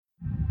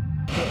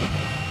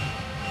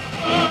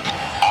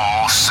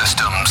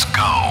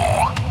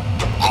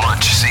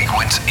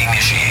Countdowns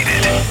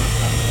initiated.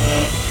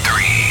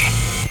 3,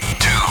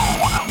 2,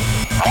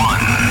 1.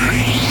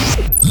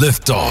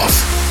 Liftoff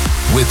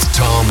with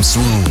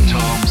Swoon.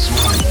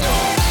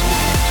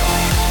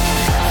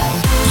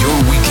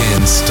 Your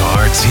weekend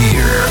starts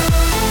here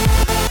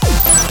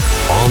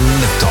on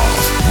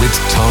Liftoff with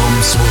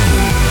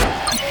Swoon.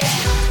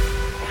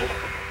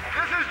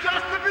 This is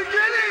just the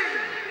beginning!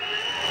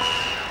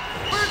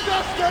 We're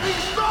just getting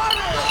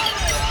started!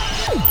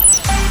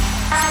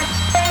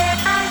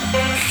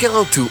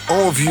 Hello to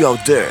all of you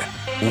out there.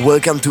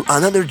 Welcome to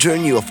another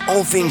journey of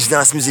all things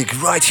dance music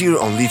right here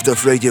on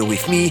Liftoff Radio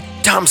with me,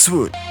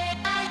 Swoon.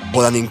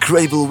 What an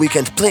incredible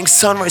weekend playing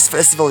Sunrise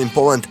Festival in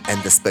Poland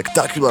and the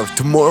spectacular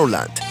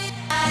Tomorrowland.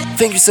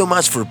 Thank you so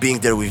much for being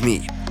there with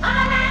me.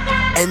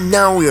 And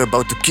now we are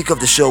about to kick off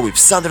the show with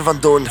Sander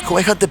van Doorn, who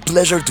I had the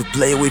pleasure to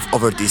play with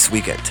over this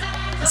weekend.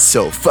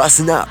 So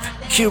fasten up,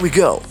 here we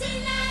go.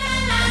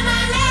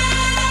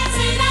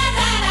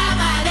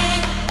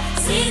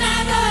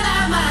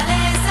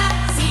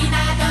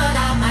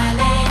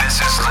 This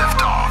is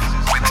Liftoff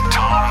with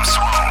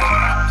Swoon.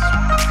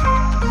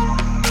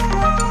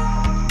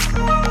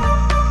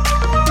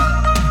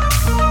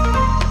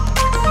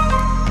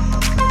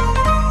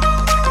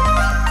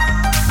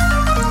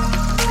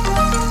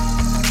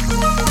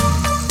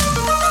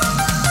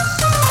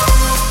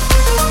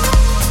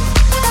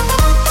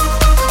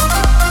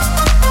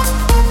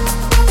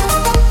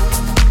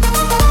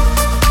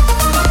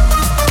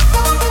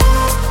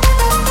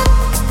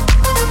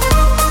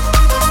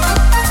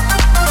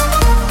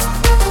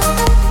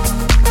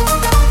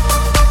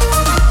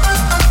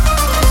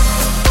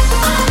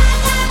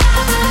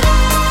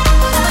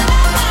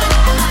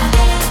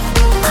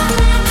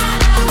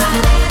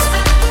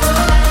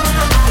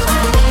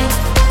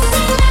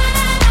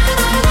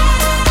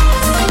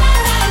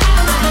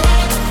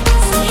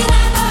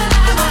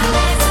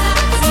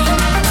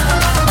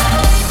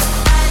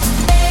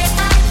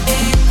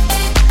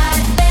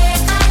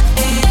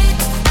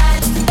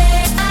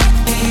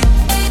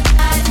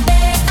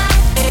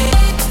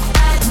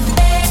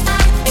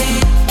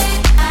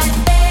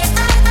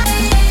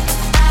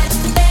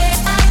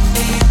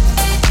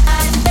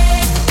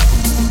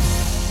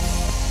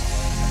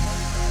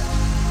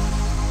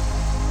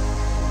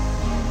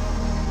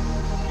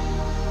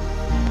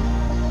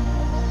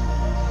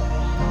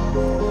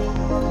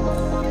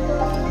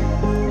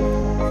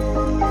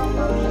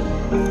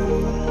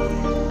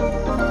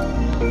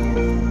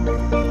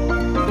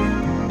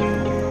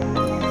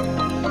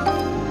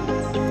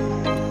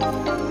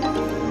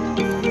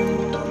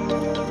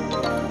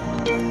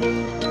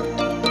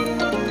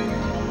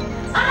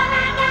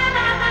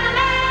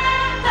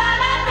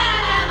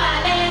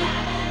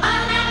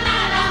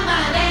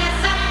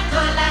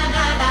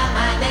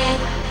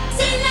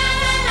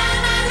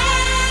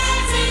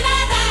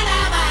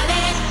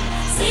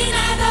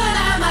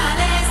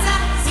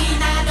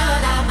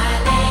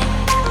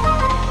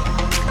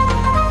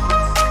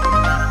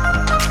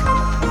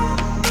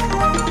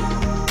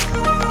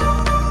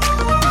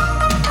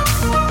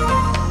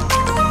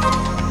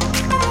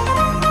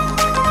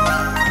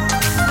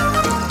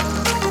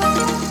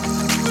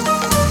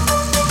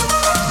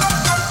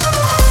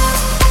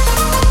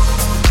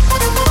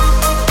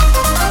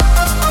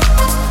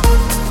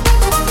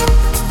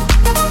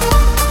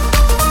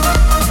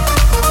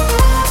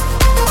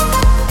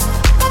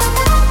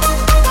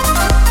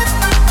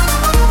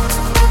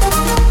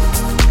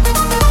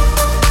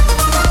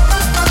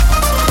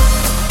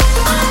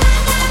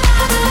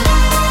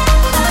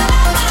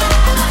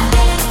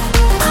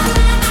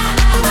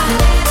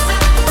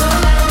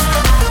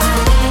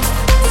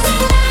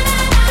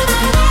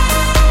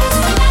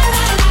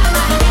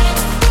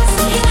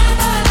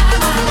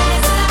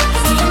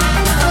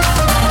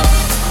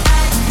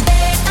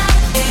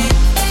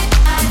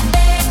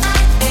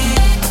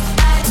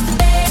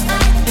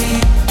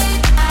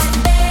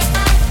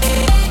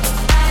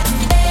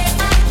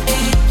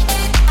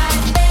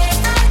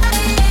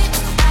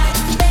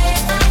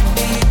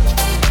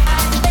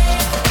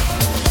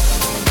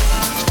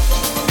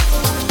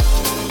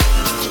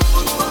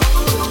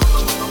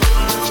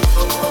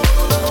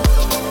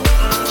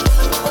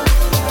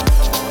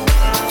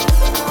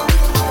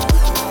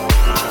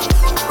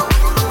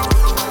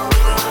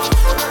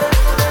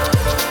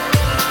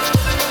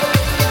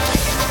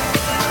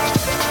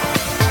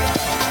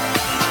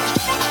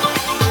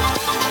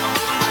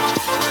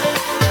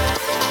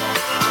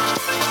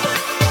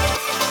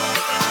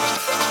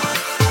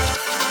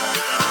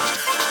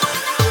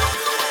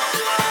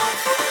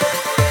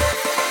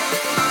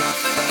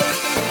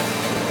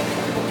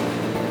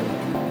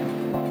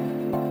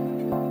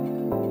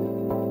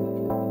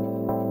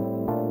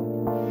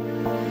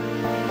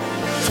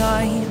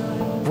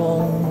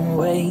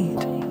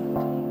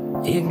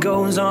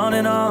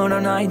 Our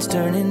nights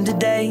turn into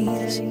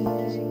days.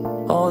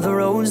 All the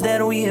roads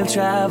that we have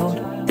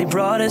traveled, they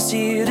brought us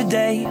here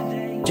today.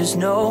 Just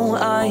know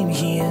I'm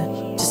here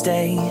to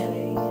stay.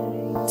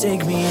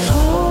 Take me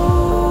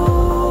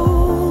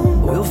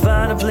home. We'll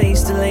find a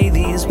place to lay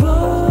these bones.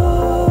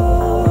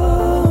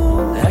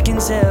 I can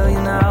tell you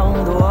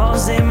now, the walls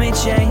walls they may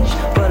change,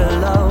 but our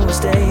love will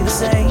stay the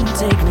same.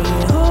 Take me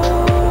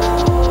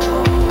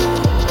home,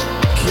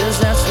 'cause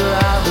that's where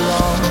I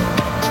belong.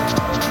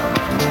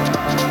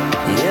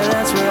 Yeah,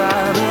 that's where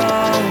I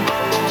belong.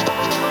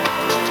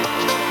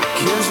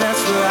 'Cause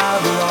that's where I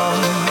belong.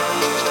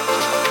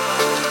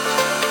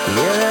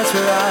 Yeah, that's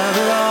where I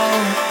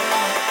belong.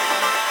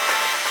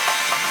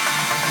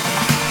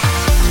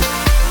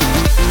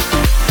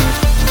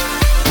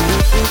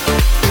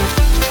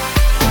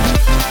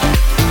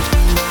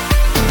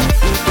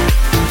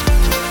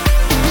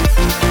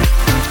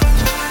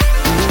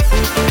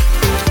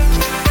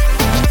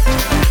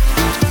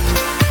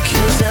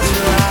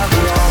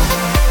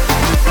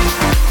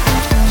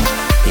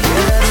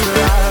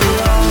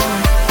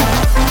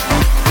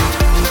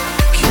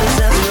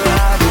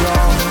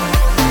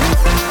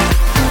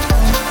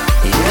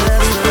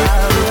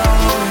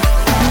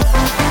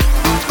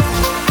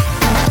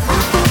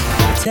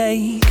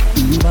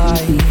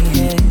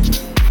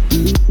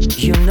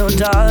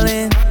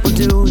 Darling, we'll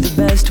do the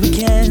best we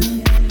can.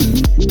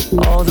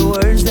 All the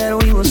words that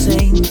we will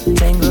sing,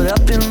 tangled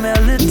up in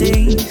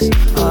melodies,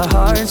 our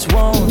hearts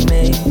won't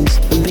miss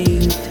a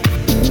beat.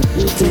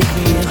 Take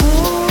me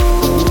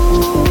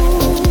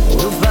home,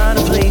 we'll find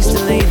a place to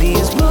lay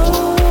these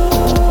bones.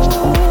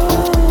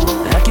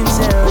 I can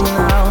tell you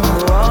now,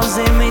 the walls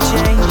they may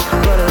change,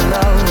 but our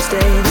love will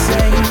stay the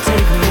same.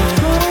 Take me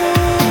home,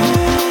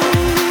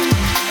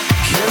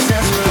 'cause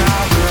that's where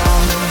I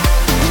belong.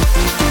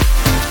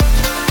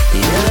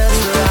 Yeah, that's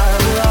where I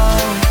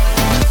belong.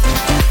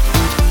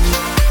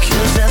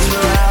 'Cause that's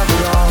where I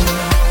belong.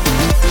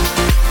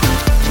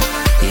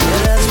 Yeah,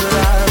 that's where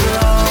I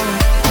belong.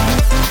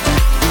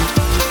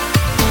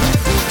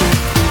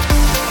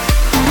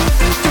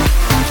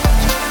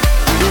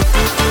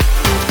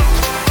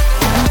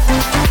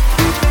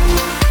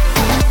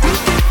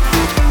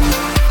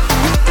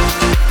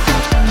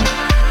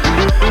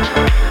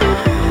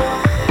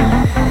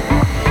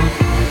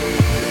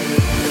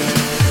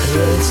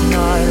 Let's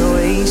not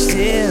waste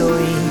it,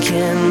 we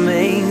can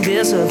make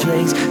this a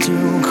place to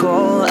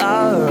call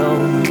our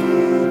own.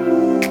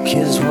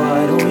 'Cause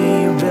what we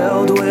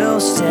build will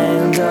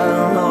stand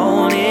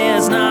alone.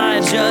 It's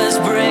not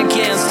just brick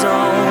and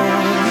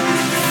stone.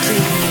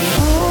 Take me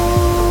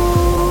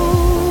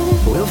home,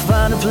 we'll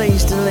find a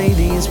place to lay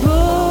these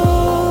bones.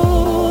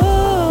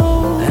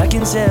 I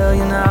can tell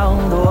you now,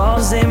 the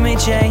walls they may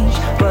change,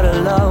 but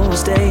our love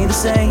will stay the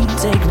same.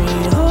 Take me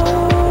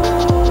home,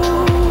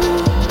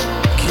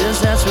 'cause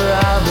that's where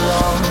I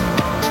belong.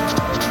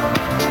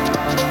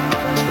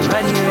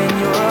 Right here in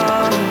your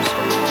arms.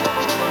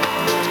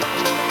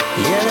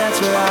 Yeah, that's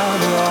where I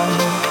belong.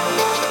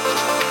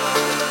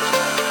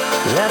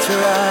 That's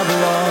where I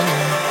belong.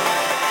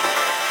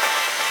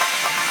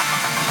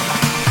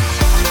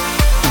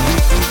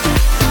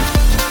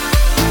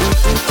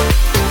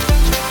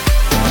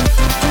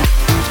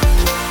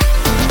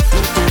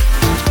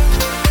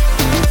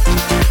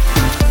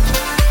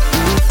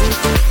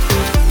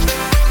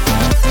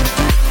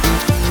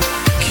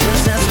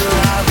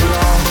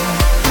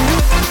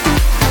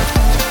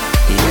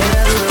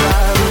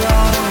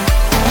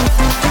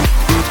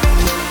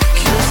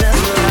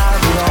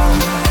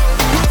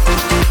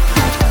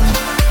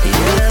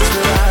 That's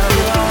where I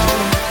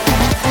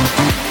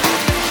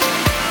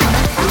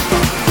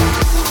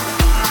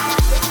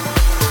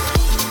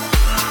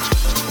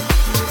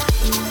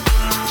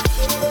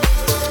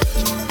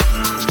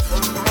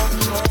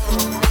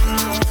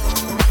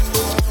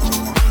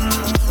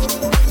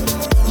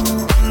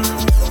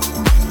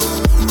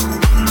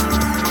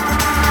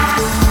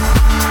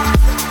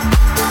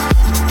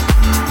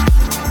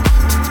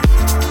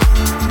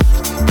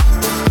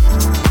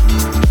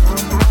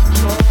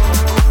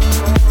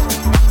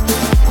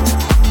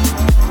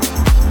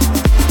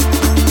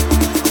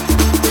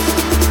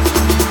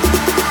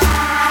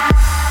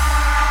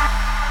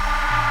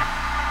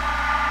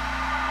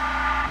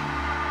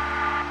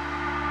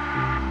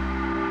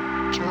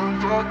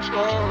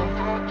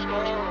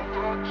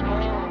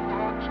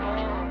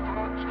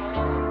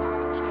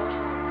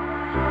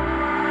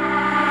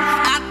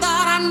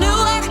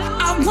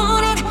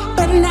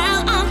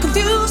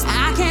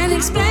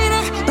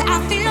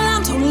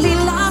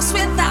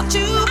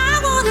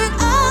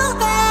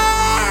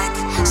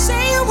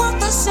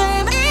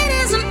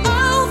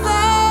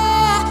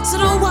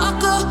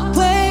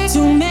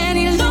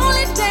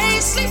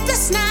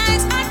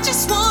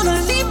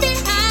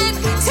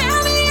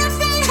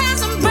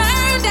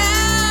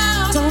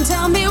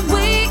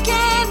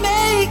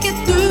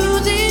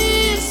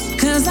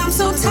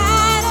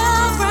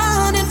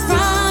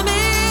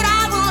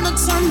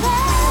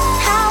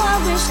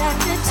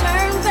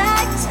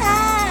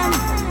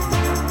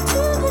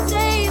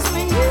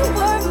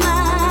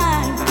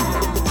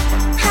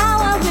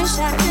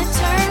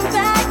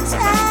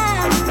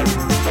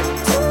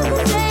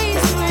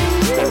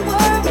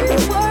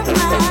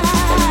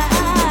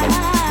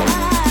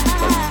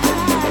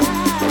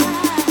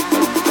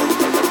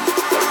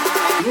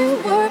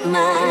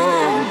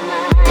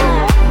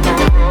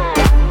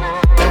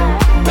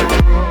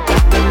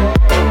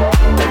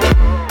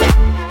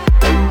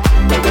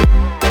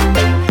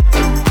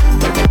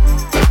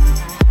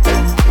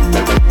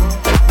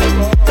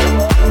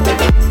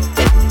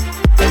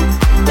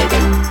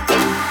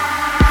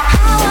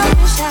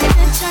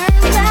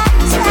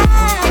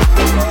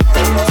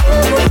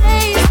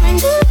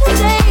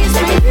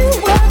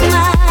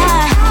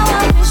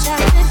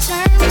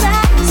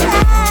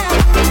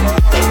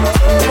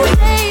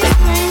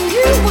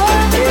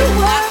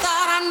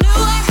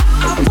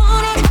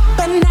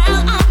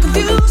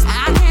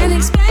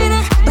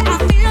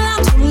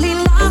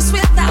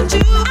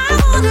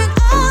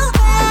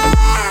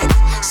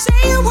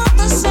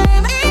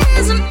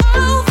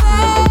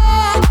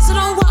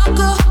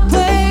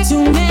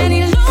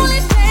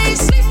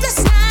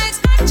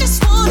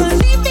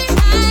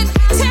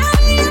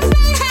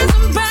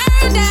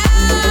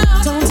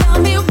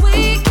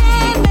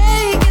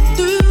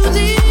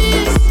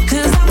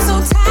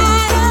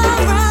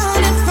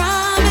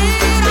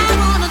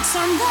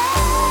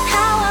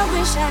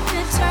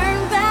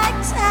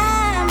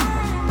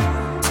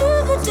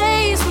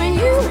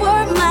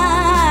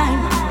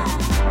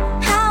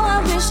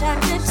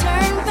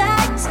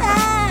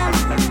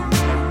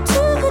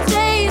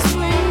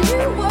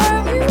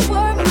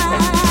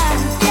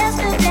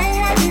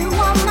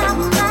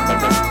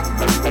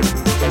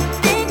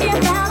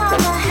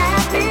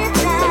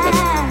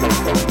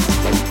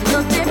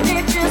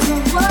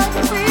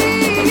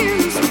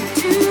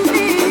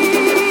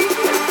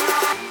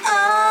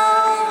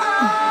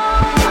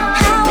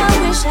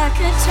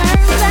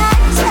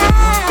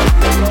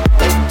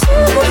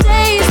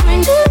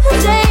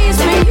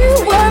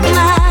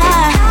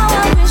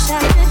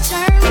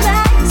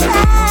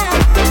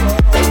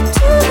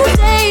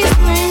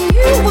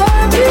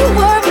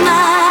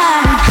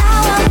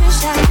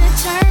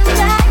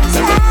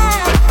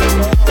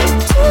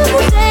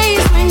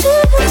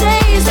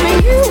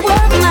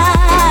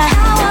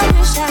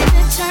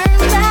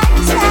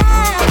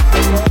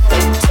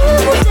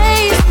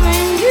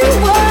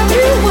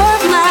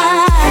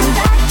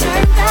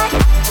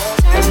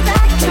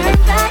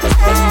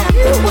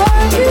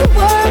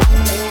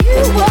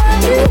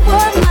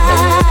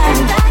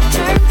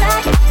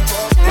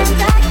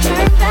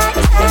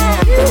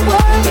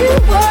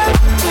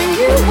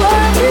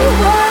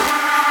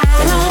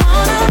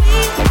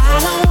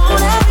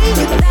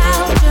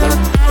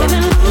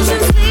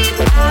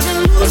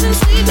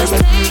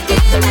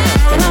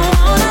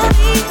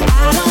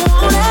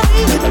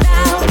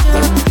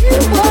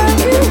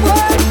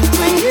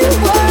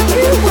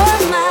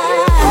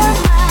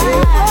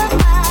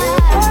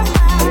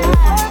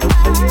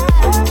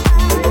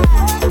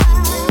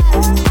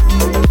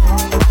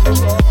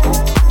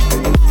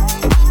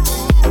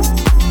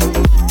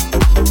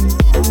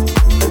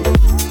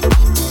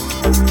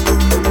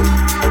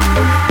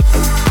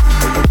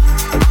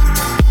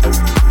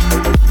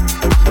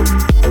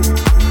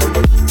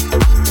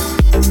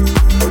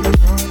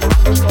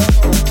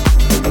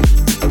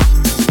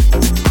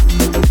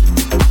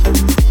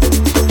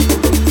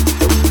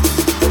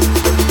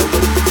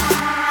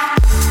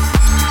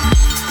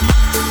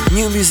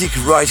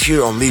Right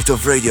here on Lift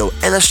Off Radio,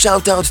 and a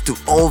shout out to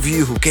all of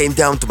you who came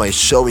down to my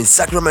show in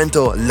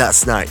Sacramento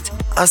last night,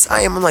 as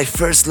I am on my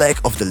first leg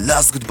of the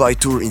Last Goodbye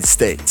tour in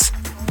States.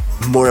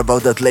 More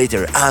about that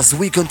later as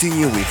we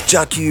continue with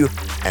Jack U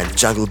and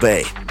Jungle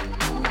Bay.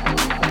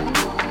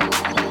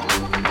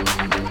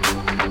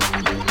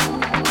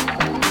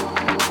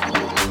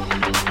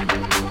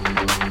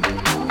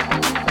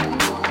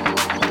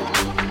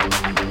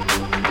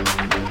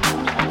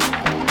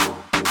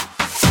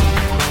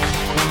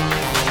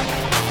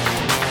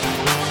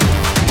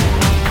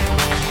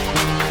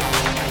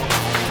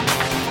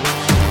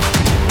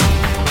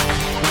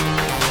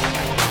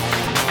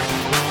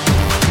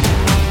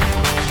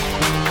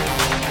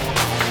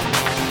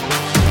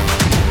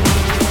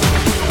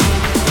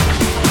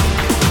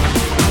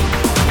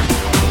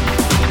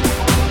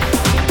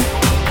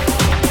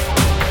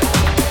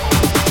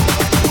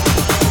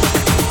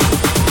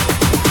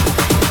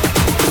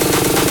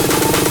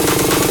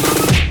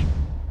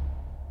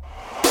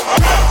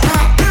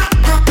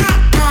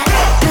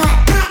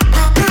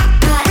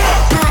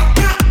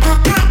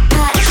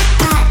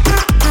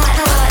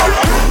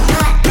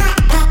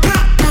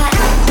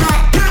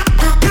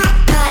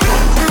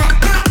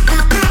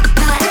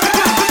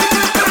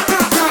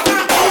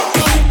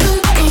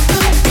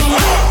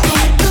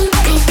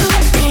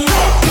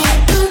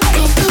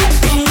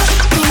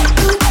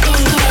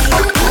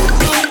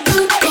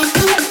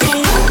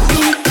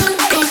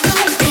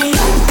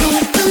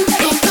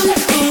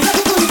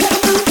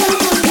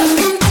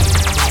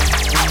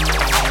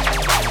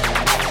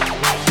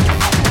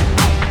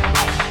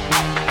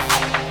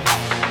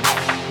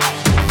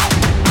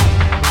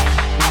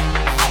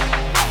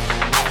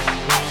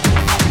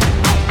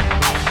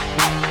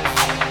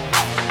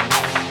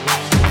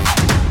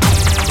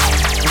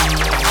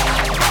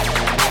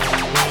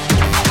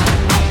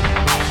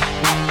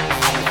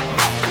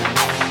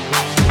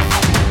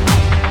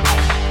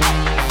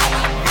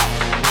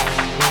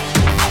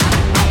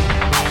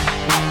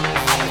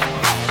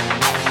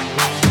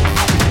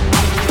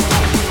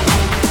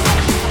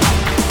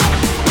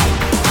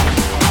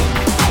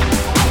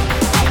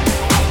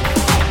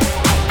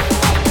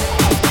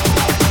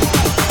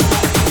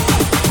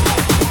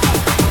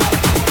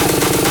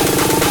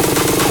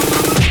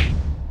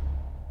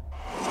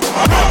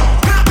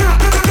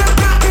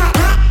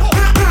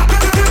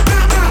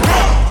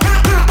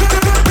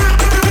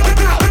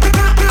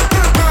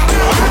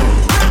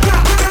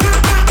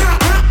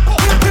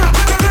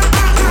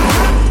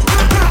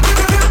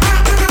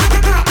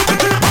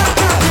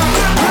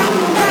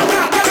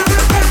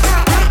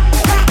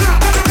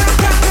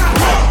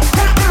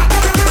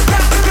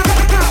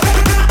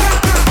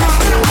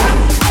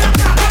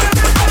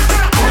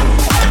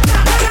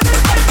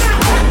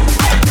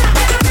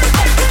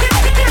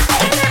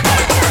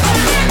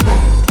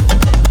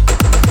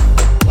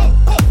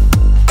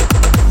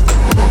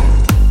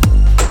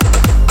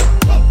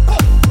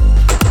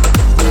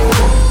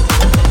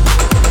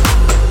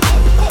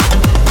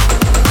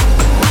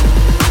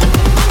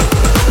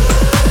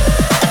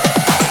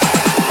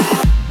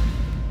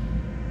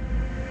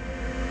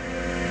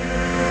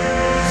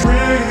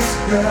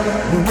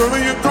 Wherever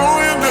you're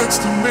going next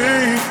to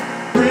me,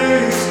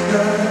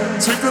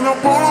 taking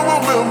up all of my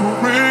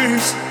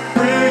memories.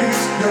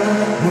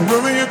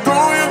 Wherever you're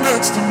going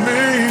next to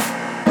me,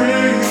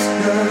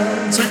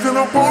 taking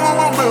up all of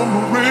my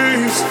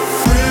memories.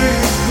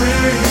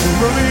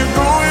 Wherever you're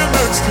going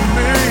next to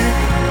me,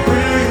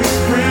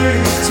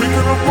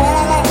 taking up all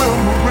of my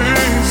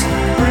memories.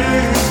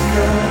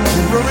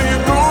 Wherever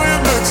you're going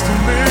next to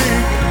me,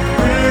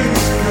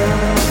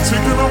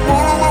 taking up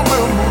all of my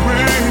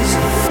memories.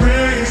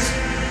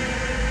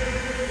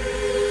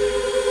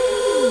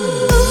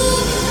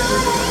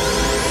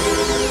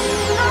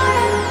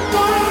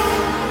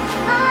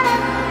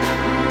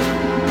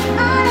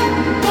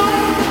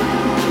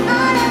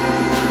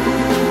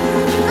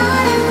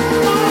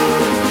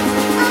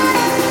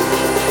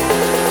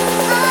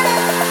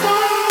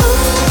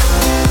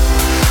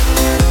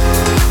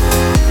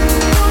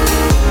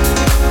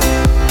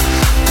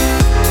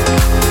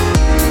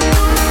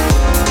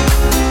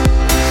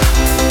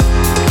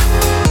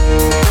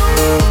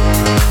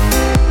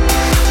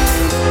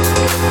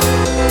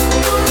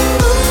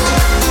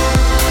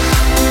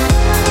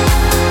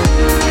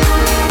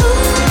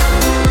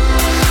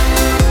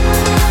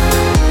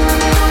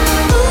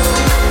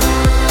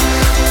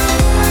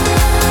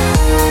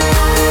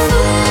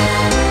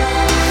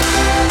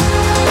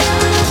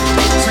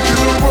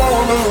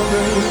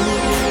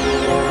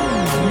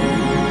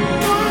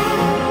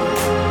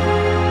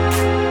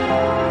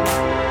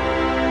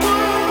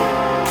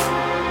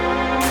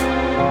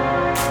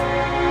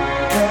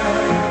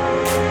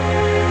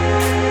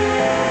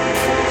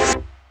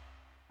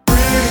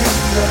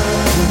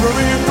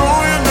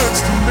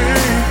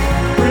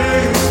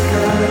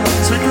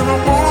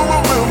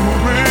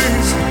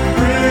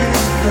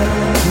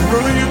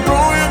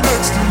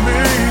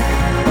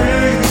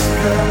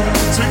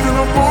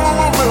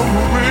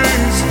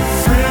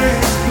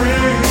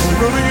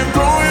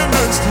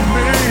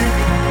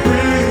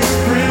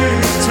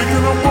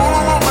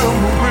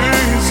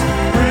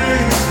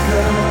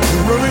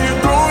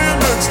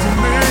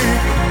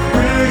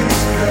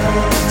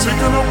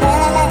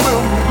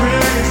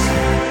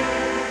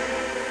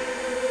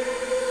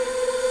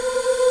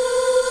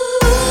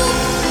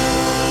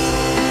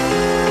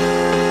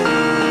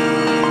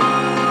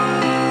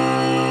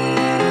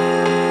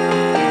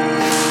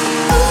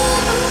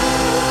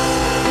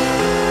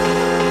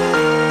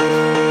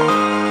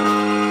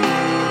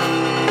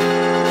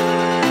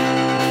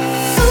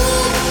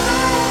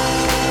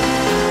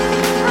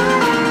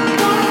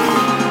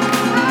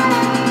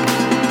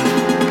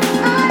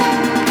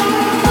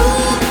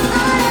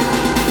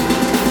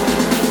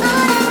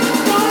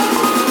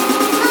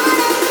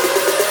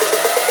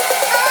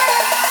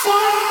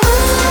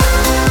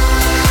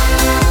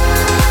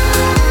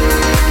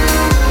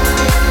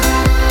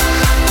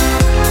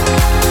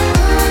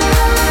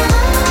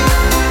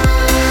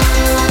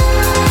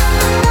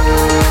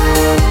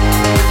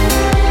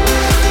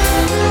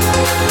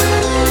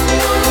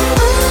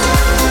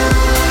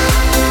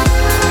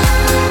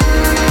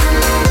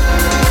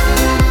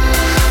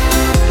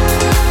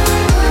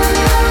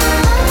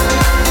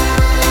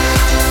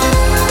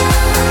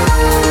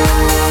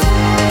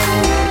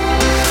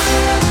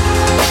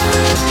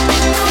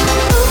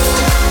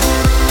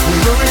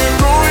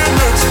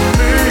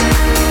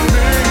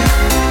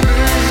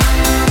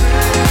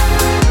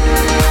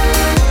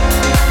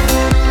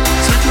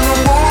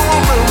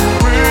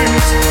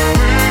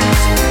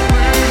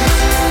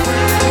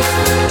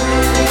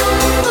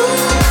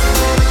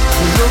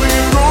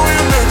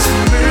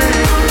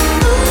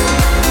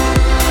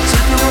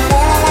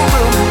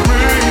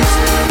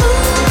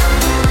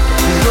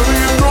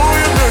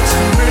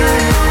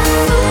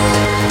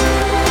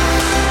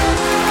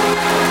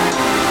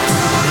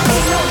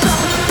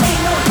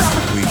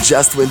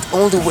 just went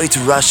all the way to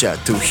Russia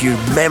to hear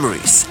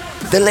Memories,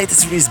 the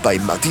latest release by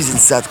Matisse and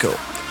Sadko.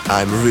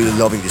 I'm really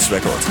loving this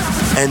record.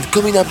 And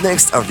coming up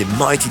next are the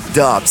mighty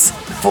Dubs,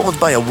 followed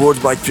by a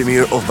worldwide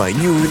premiere of my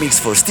new remix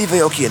for Steve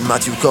Aoki and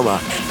Matthew Koma,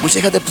 which I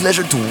had the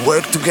pleasure to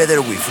work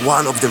together with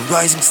one of the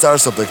rising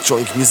stars of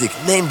electronic music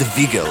named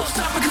Vigel.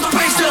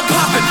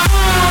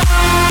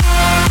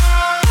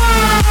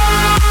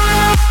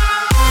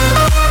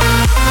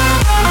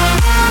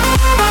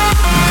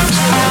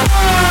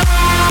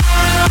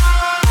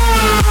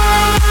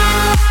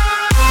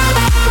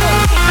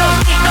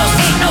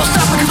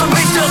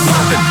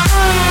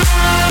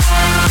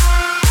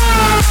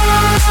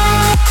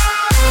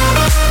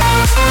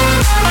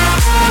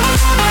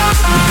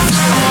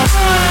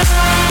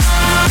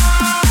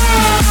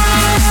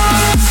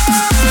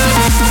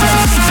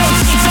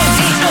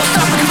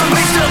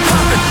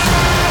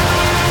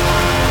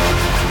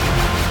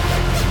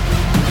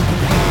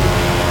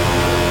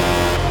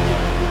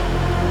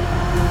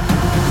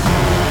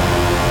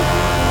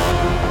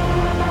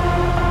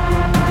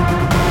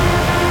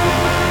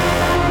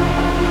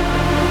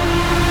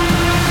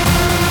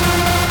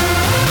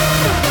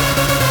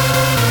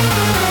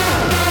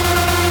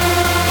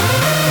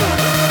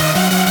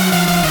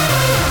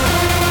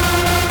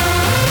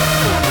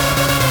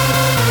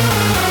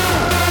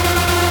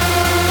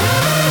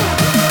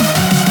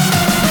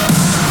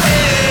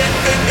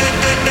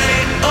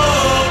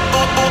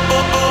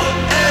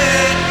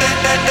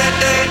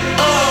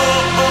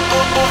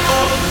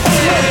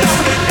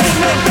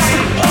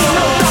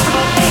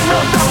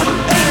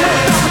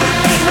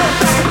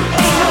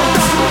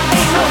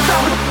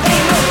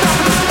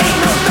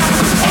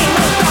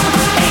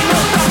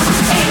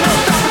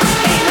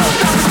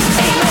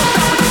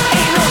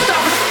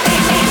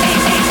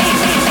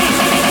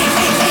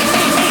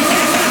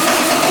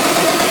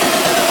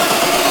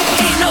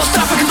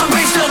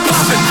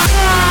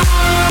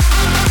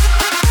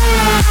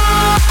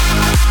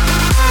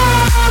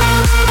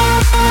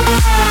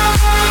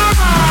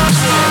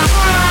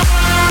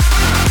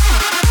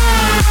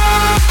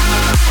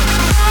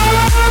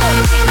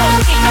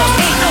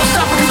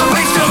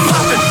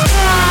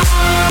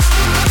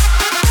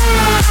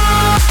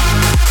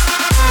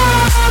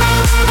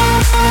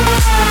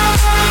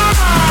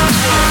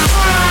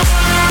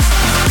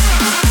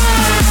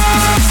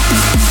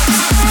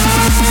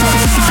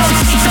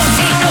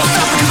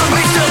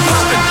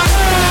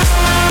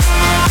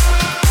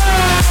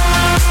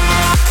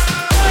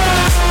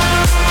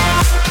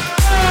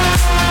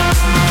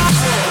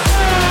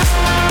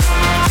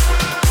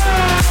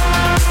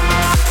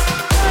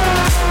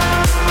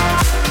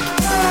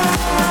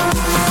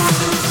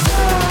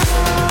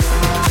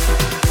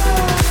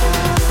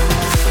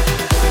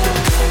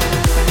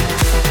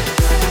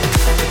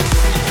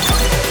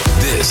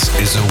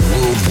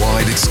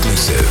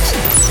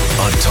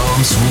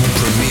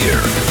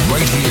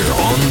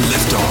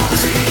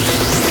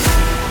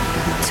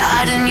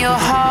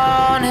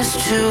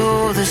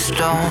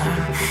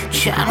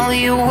 Channel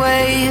your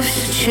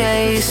waves to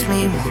chase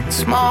me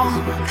once more.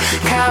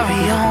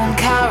 Carry on,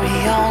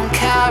 carry on,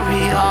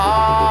 carry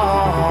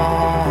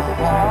on.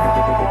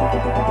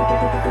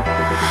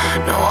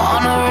 No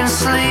honor in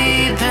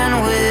sleeping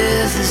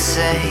with the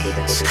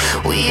saints.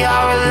 We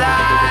are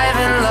alive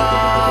in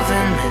love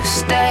and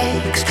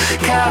mistakes.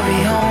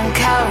 Carry on,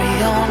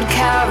 carry on,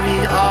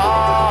 carry on.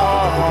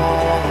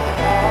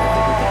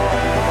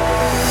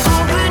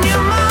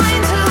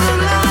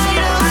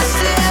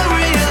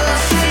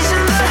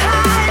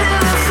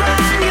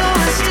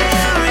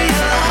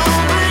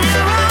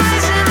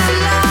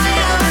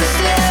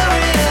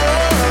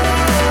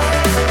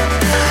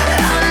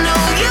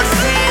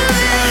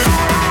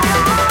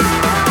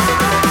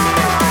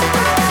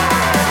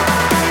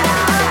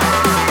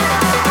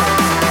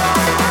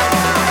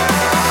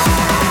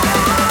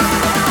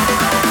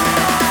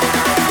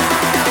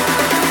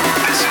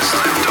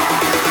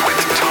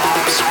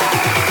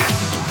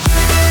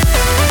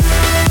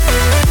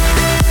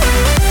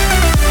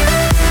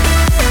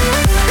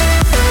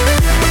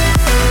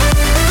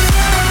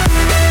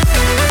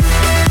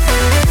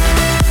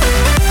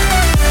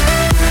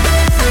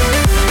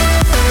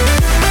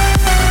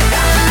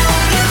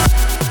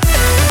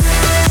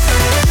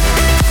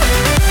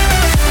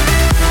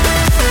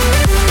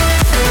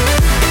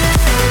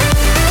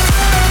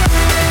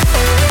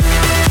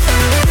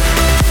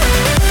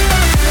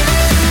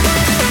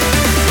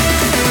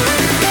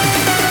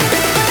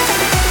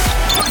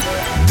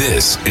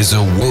 This is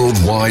a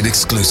worldwide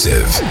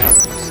exclusive.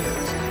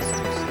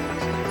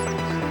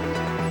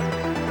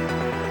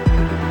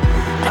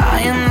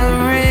 I am the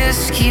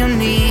risk you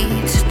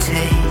need to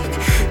take.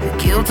 The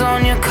guilt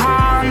on your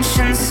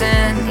conscience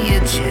and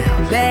your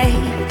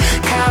jailbait.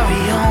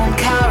 Carry on,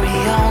 carry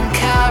on,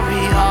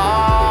 carry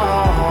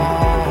on.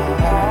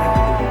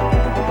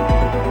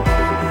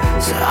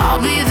 So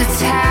I'll be the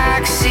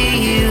taxi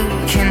you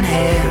can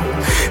hail.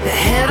 The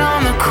head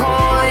on the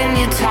coin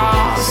you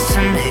toss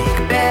to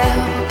make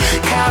bail.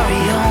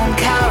 Carry on,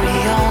 carry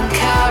on,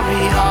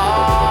 carry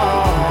on.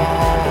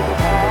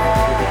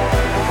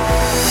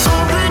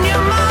 Open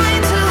your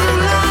mind to the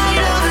light.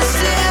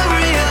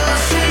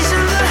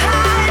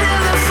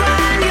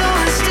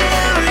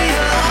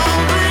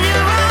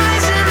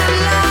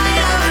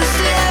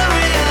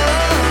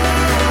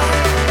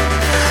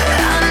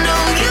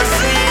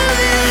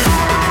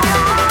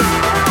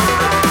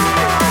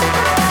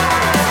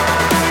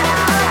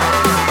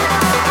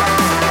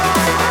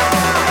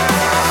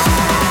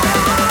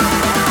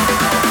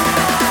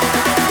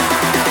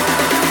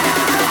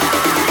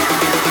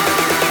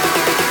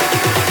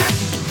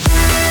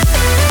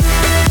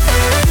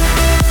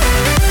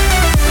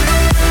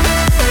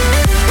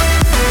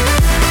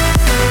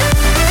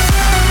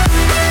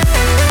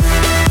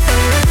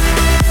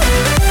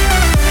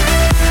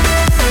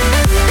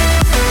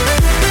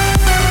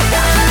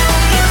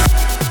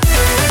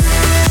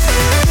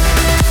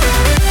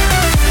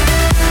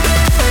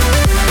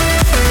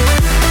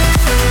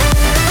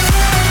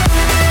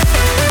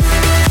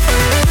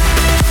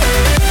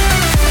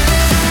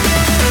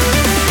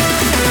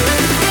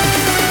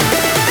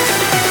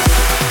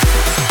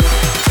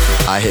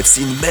 have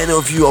seen many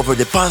of you over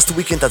the past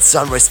weekend at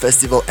Sunrise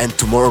Festival and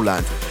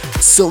Tomorrowland.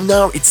 So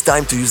now it's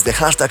time to use the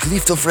hashtag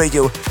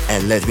LiftOffRadio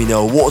and let me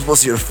know what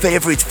was your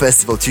favorite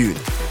festival tune.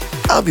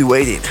 I'll be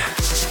waiting.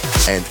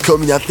 And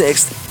coming up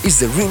next is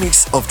the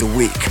remix of the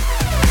week.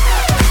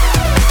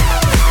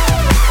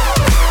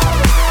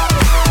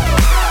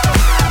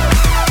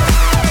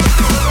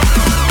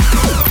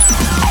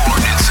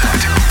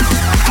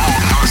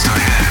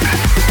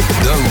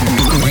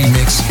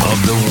 Of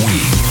the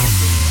week.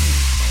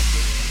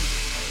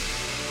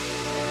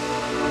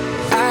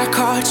 I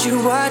caught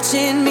you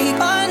watching me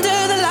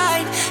under the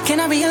light. Can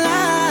I be a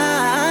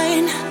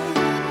line?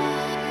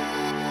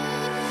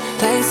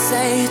 They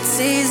say it's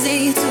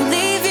easy to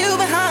leave you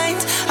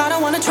behind. I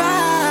don't wanna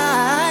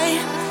try.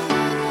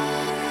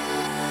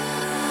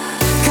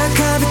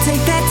 Cover,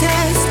 take that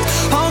test.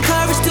 Hold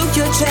courage to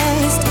your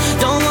chest.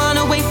 Don't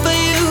wanna wait for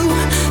you.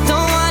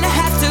 Don't wanna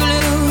have to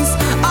lose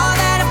all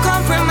that I've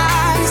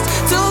compromised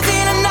to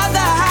feel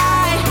another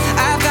high.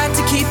 I've got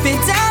to keep it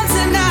down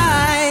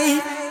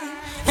tonight.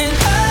 And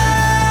oh,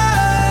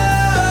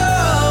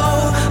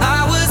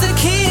 I was a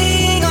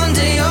king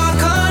under your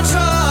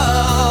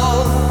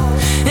control.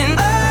 And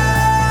oh,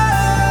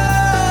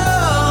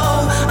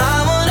 I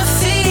wanna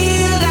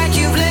feel like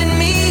you've let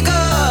me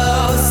go.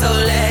 So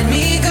let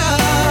me go.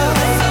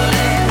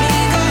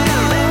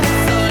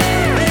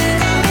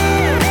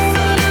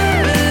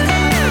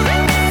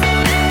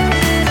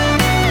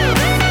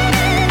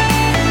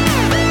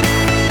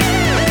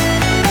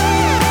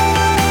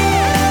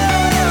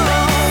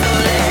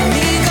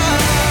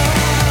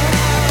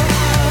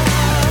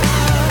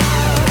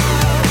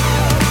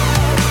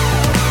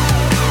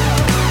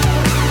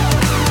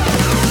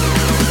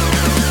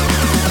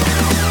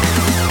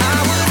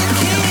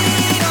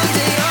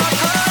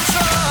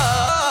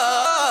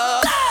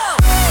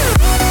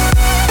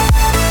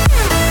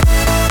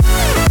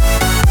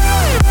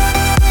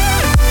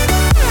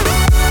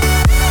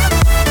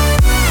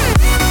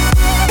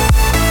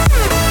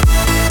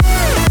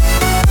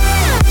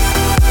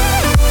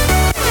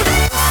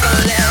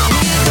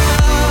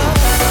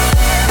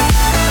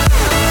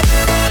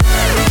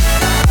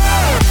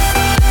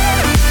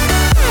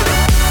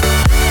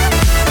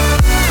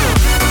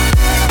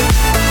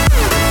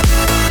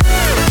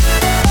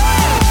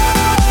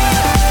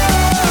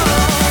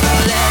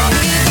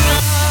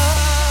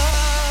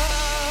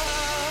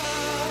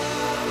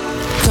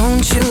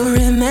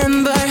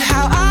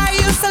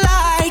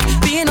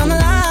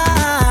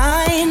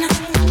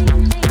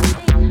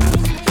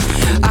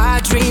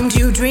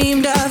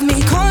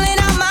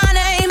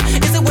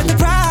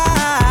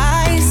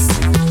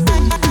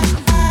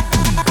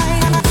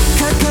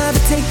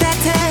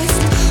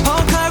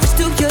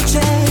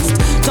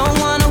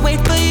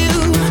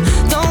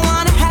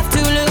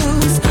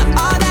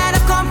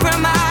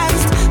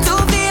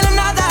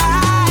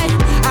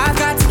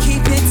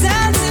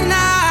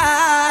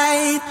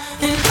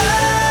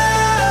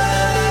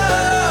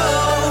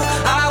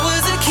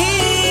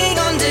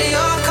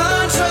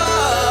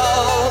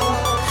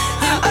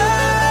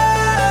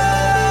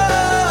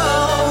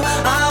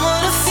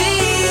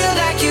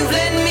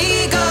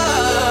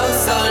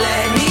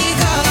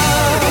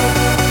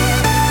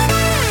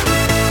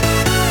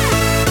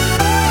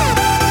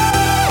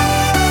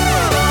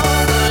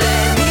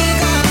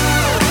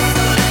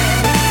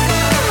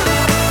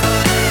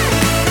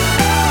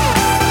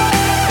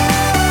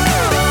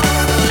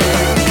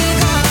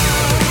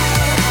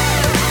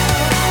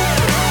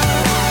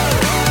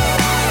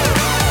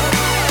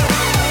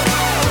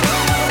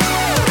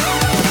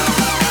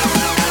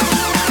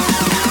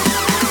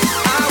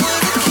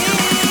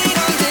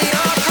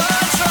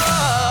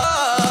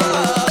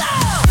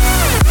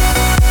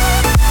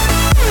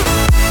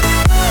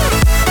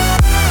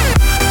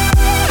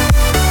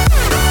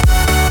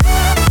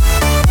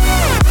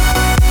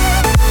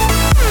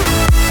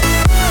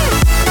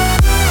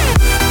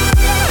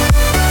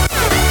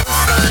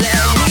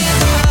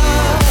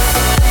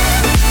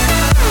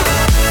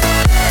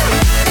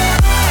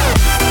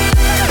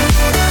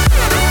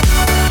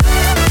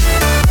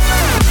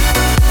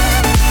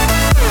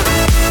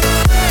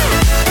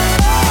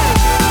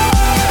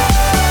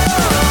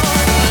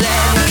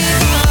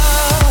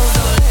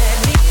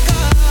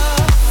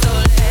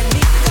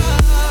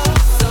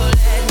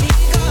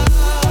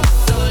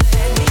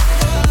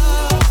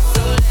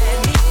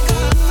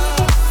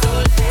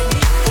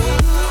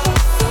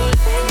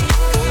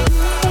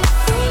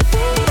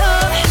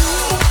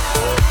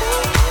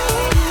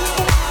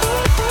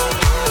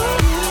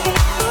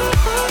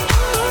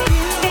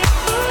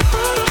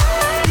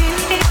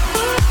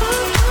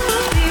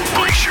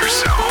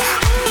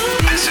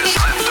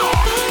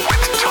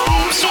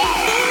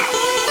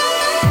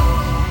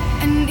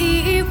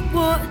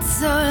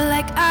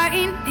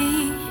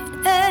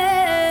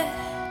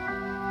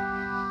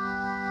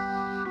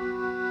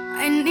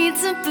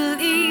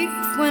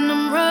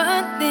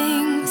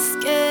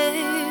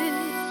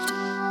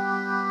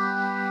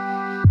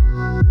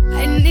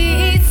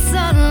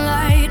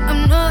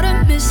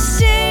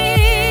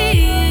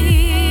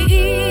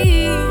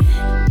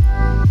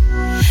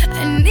 I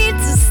need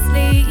to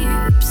sleep.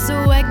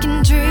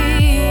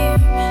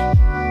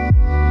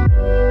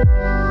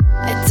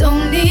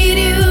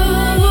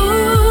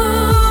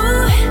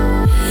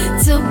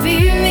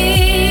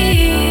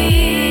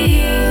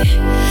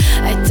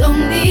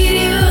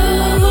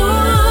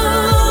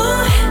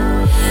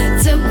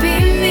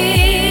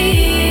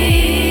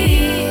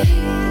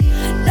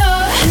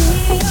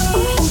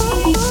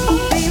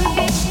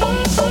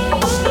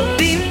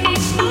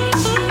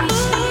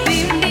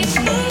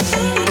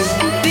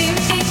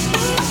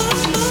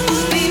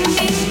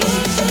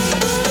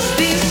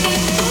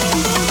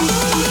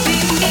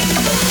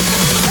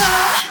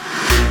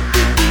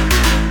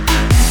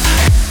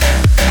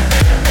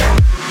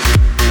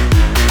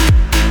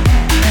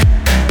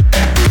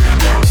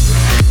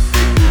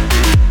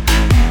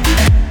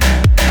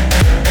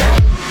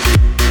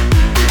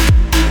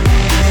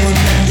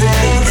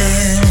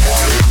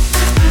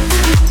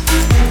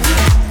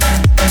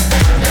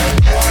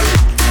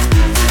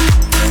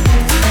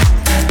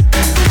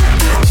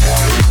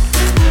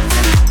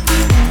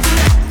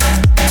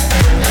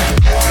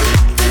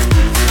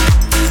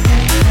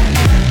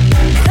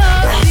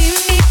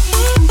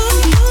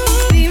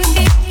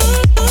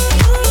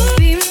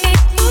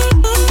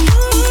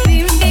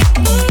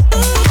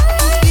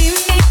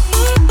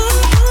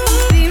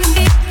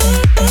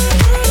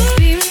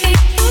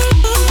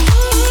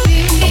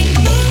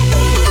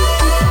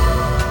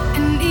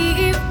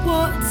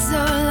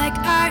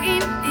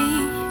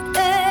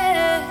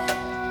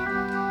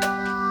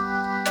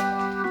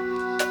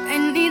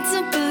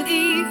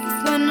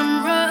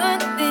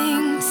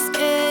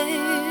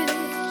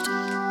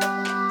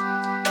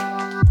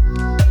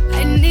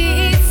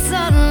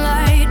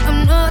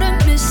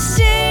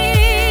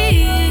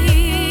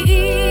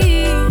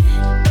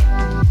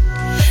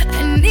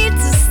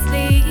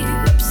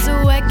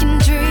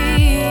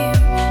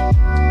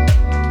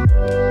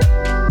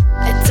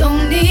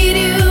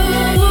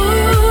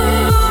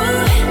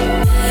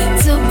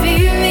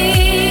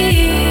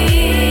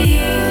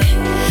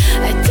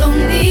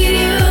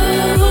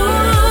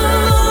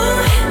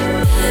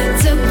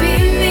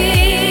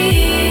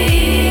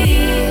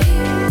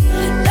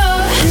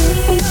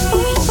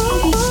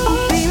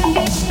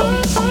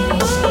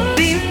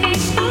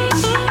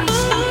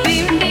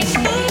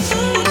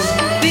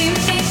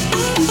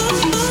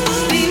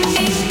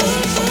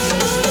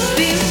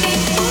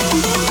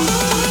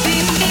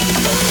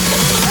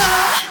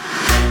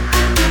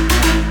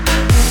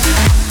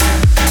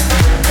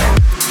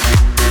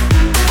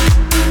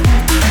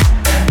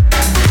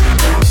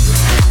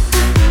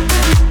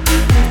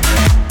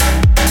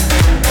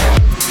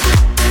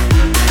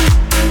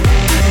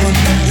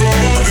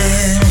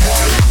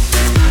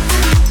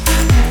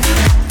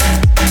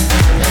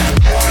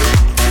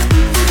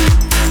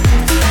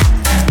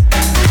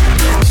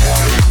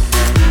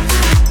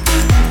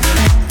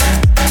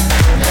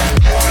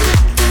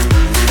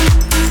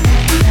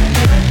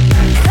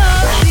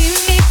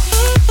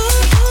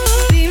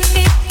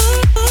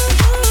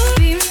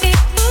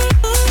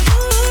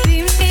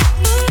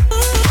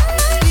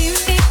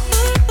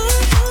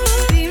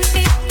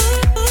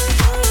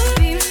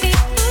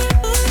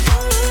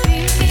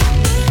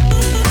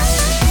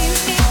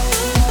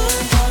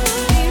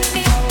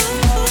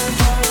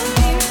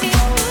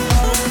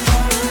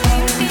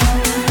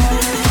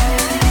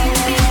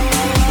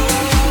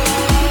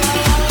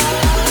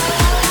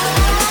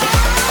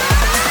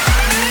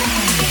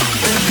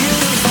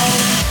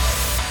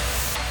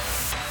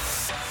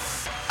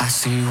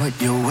 see what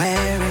you're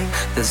wearing,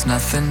 there's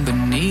nothing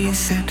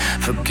beneath it.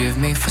 Forgive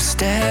me for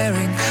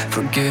staring,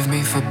 forgive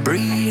me for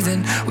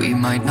breathing. We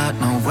might not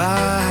know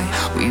why,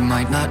 we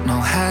might not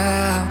know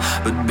how,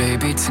 but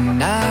baby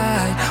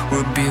tonight,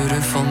 we're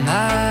beautiful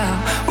now.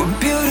 We're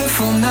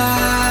beautiful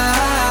now.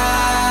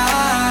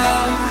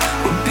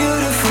 We're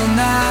beautiful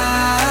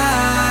now.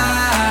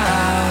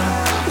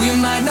 We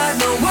might not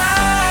know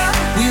why,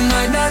 we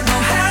might not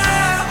know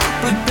how,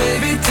 but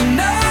baby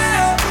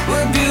tonight,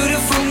 we're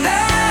beautiful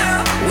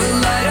now. We'll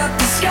light up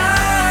the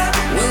sky,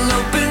 we'll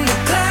open the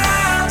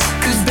clouds,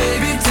 'cause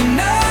baby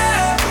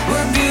tonight,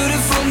 we're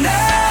beautiful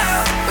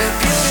now. We're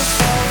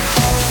beautiful.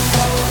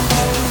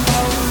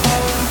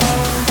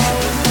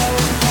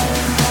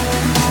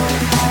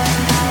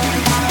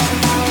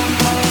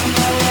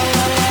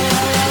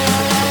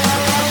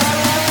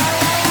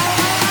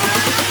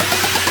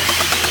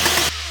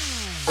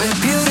 We're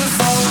beautiful.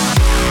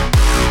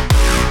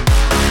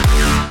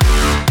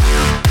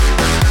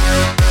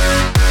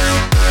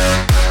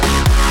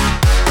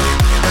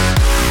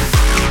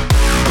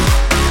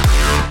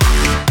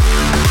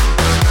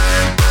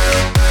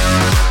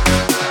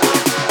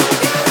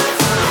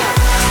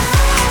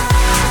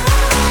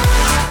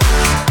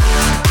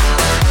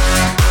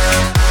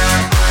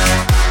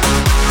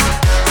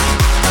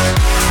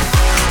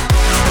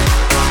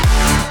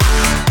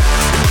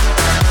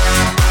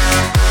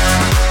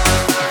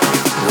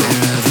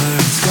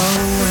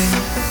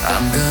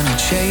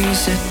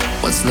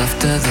 What's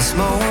left of this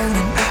moment,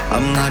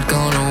 I'm not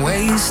gonna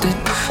waste it.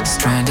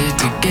 Stranded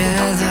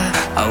together,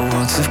 our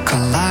worlds have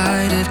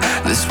collided.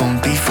 This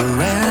won't be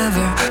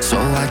forever, so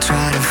I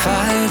try to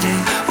fight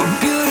it. We're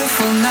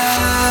beautiful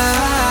now.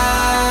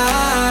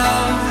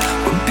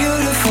 We're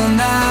beautiful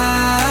now.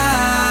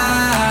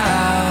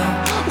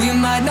 We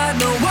might not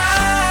know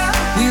why,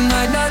 we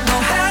might not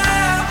know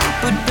how,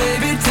 but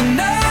baby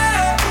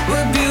tonight,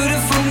 we're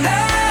beautiful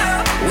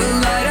now. We'll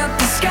light up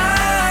the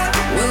sky,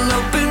 we'll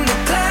open the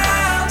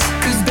clouds,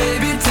 'cause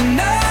baby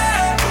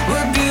tonight,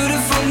 we're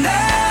beautiful now.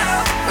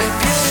 We're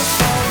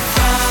beautiful.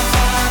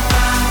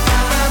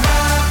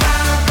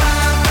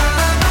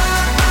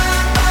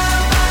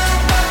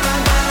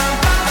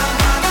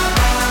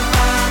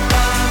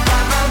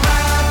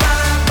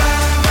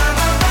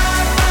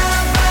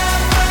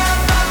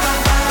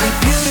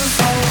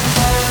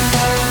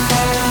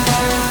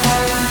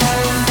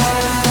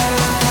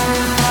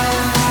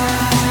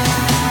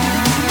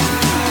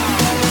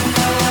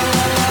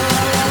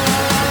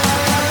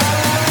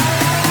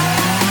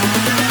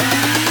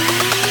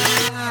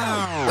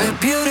 We're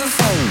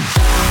beautiful.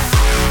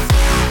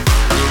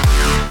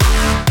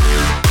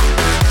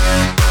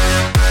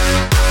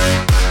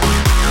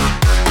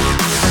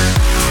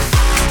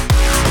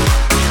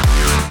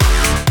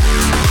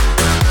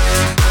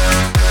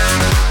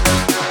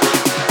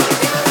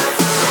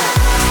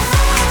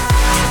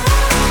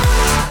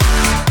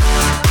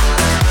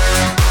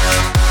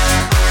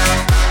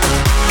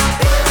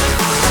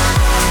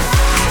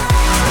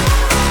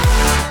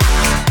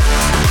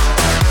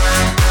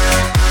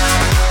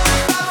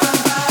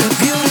 We're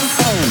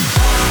beautiful.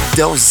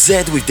 That was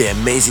Zedd with the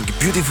amazing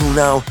Beautiful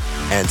Now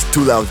and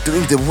TwoLoud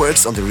doing the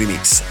works on the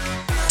remix.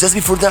 Just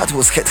before that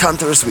was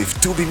Headhunterz with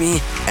To Be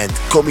Me, and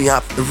coming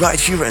up right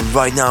here and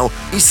right now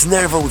is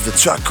NERVO with the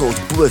track called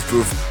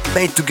Bulletproof,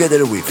 made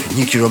together with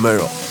Nicky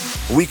Romero.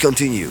 We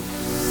continue.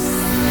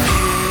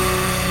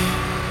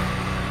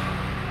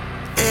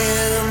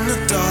 In the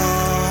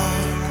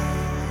dark,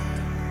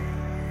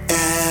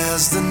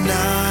 as the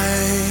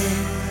night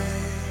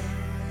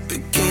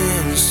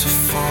begins to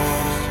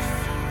fall,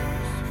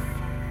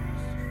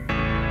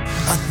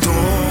 I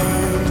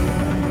don't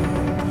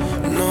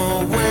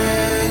know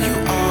where you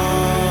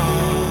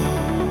are,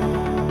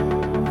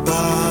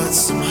 but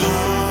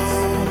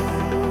somehow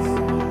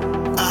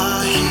I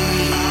hear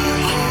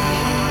you.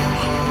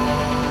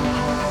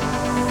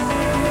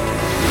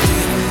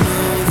 Didn't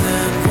know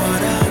then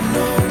what I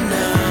know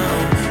now.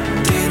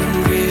 Didn't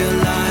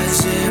realize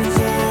it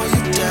wore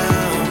you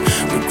down.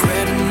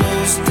 Regretting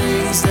those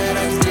things that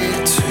I did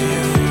to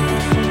you.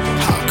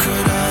 How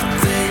could I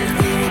think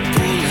we were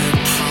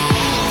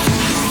bulletproof?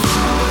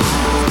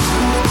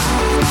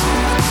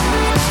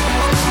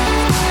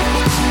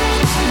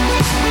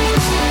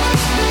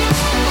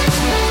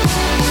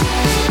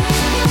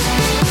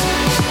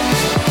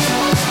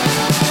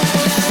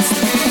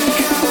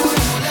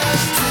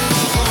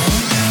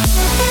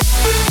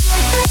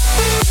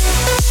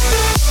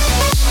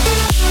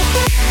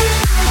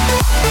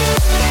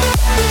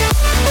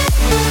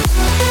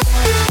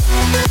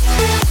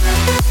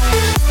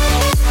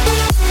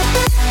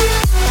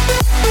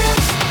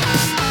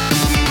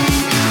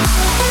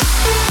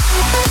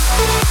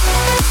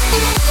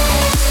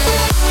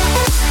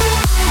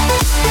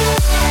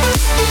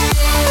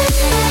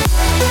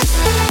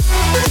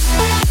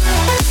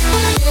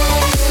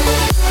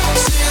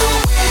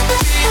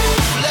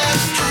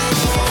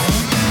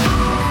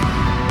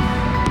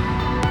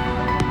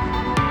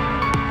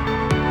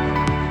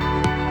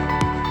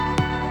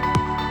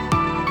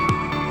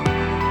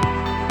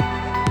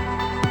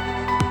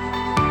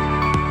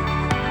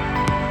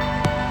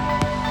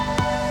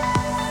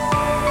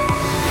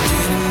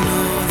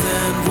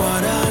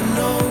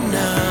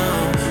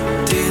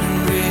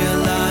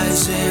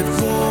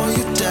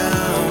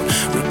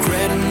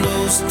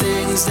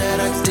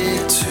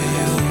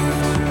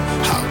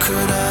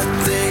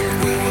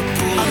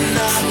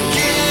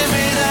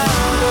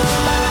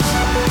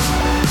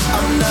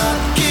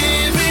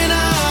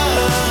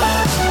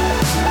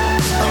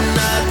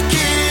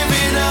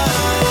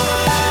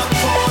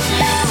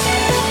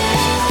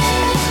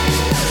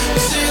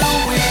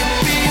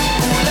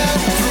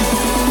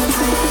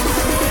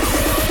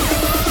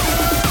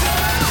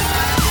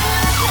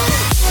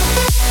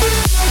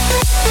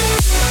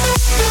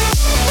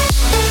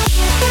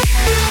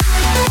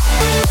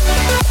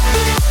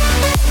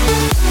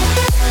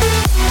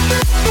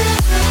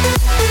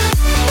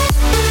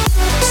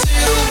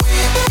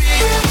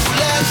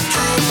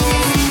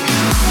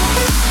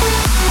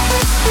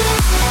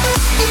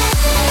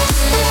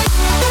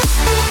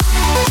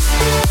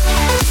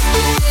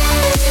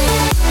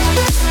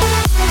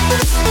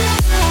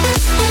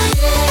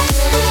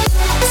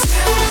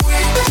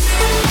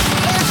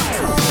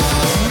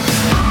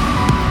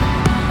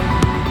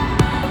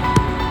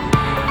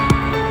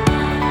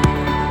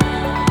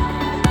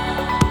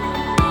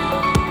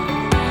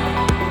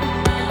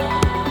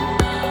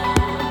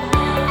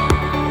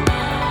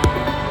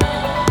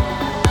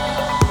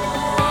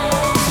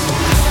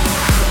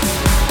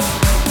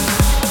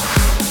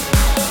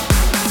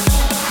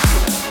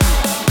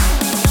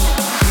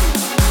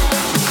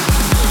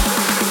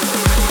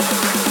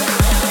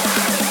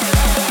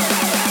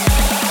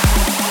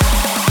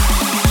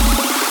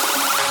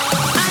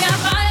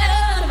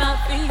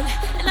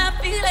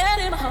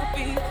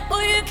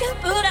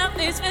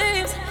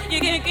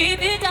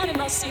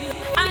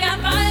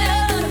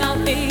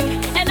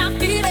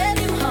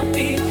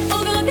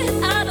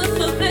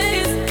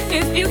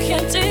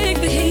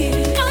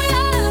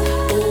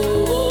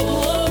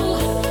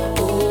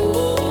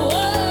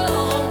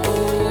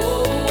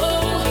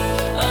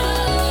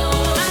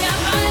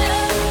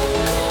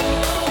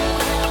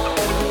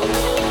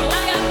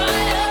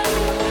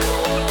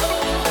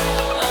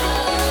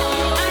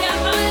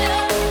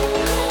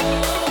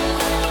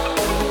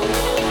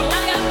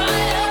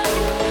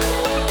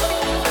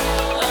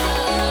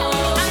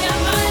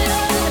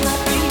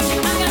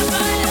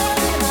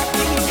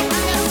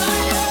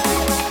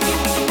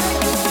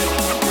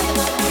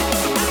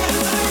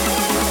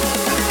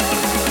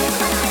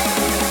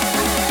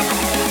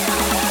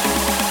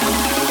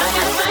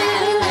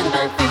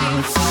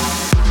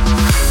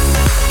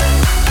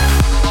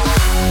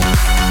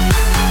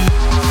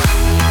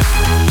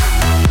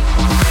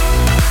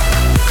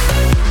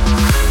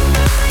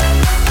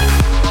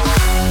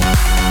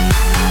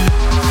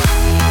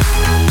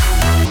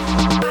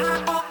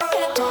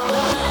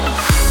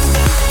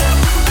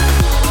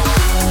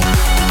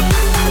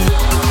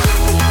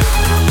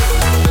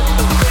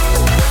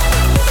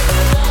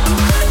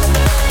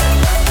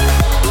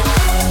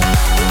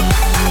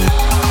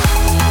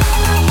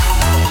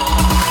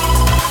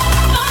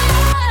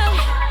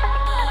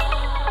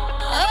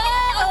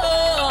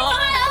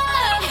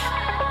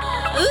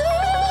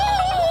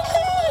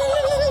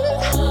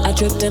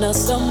 tripped and I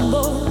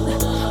stumbled.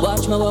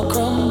 Watch my world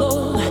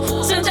crumble.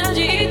 Sometimes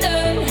you eat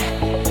dirt.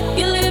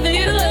 You live and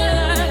you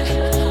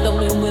learn.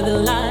 Rolling with the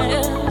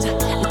lions,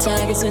 the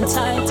tigers and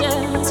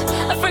titans.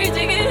 Afraid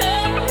to get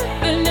up,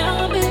 but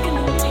now I'm making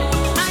it.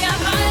 I got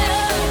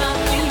fire in my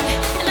feet,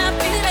 and I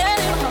feel it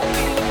in my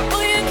feet.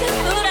 Oh, you can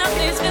put out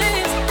this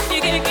face.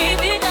 You can keep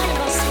it under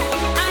my seat.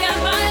 I got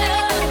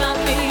fire in my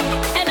feet,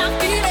 and I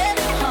feel it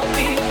in my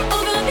feet.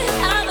 Oh, gonna get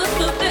out of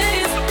the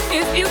face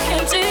if you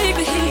can't take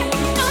the heat.